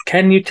go,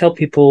 can you tell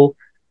people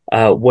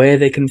where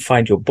they can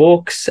find your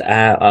books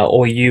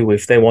or you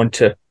if they want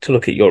to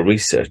look at your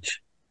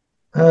research?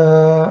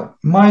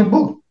 My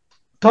book,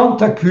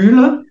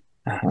 Tentacule,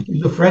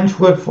 is the French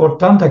word for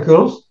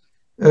tentacles,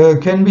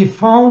 can be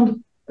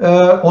found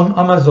on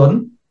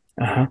Amazon,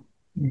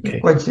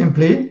 quite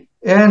simply.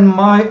 And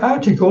my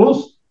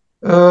articles,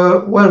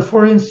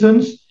 for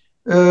instance,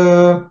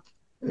 on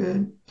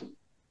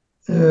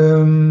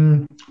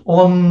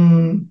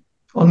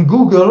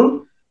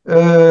Google,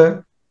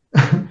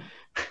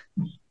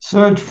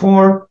 search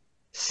for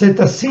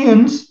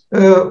cetaceans.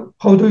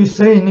 How do you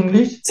say in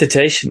English?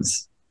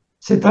 Cetaceans.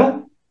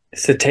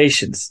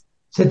 Cetaceans.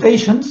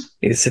 Cetaceans.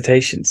 It's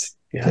cetaceans.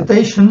 Yeah.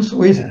 Cetaceans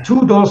with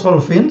two dorsal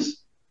fins.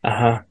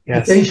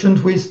 Yes.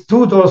 Cetaceans with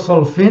two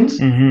dorsal fins.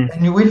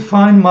 And you will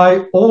find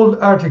my old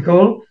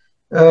article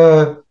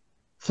 30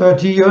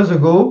 years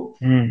ago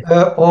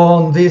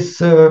on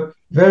this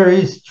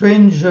very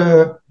strange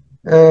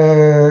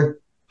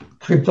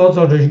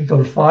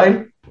cryptozoological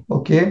file.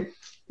 Okay.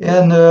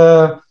 And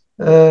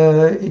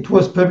it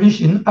was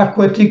published in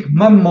Aquatic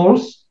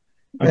Mammals.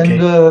 Okay. And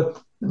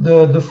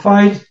the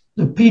file,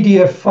 the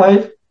PDF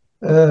file,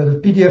 the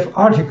PDF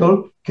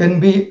article can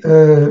be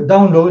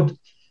downloaded.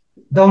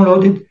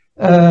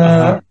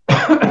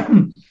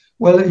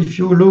 Well, if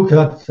you look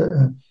at,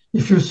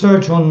 if you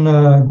search on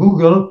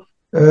Google,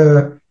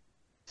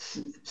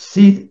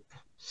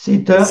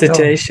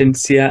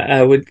 cetaceans,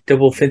 with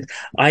double fins.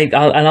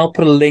 I'll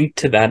put a link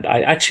to that.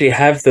 I actually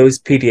have those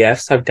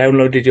PDFs. I've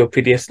downloaded your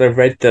PDFs and I've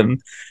read them.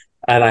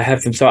 And I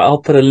have them. So I'll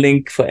put a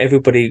link for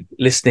everybody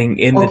listening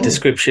in the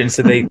description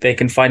so they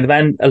can find them,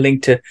 and a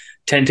link to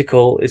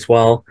Tentacle as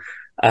well.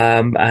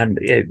 And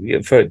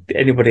for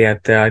anybody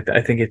out there,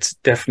 I think it's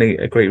definitely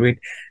a great read.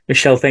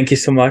 Michel, thank you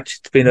so much.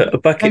 It's been a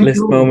bucket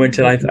list moment,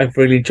 and I've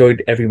really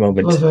enjoyed every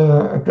moment. It was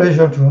a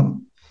pleasure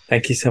to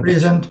thank you so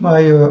present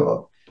my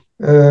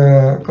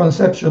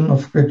conception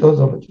of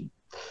cryptozoology.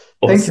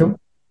 Awesome. Thank you.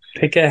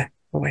 Take care.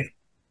 Bye.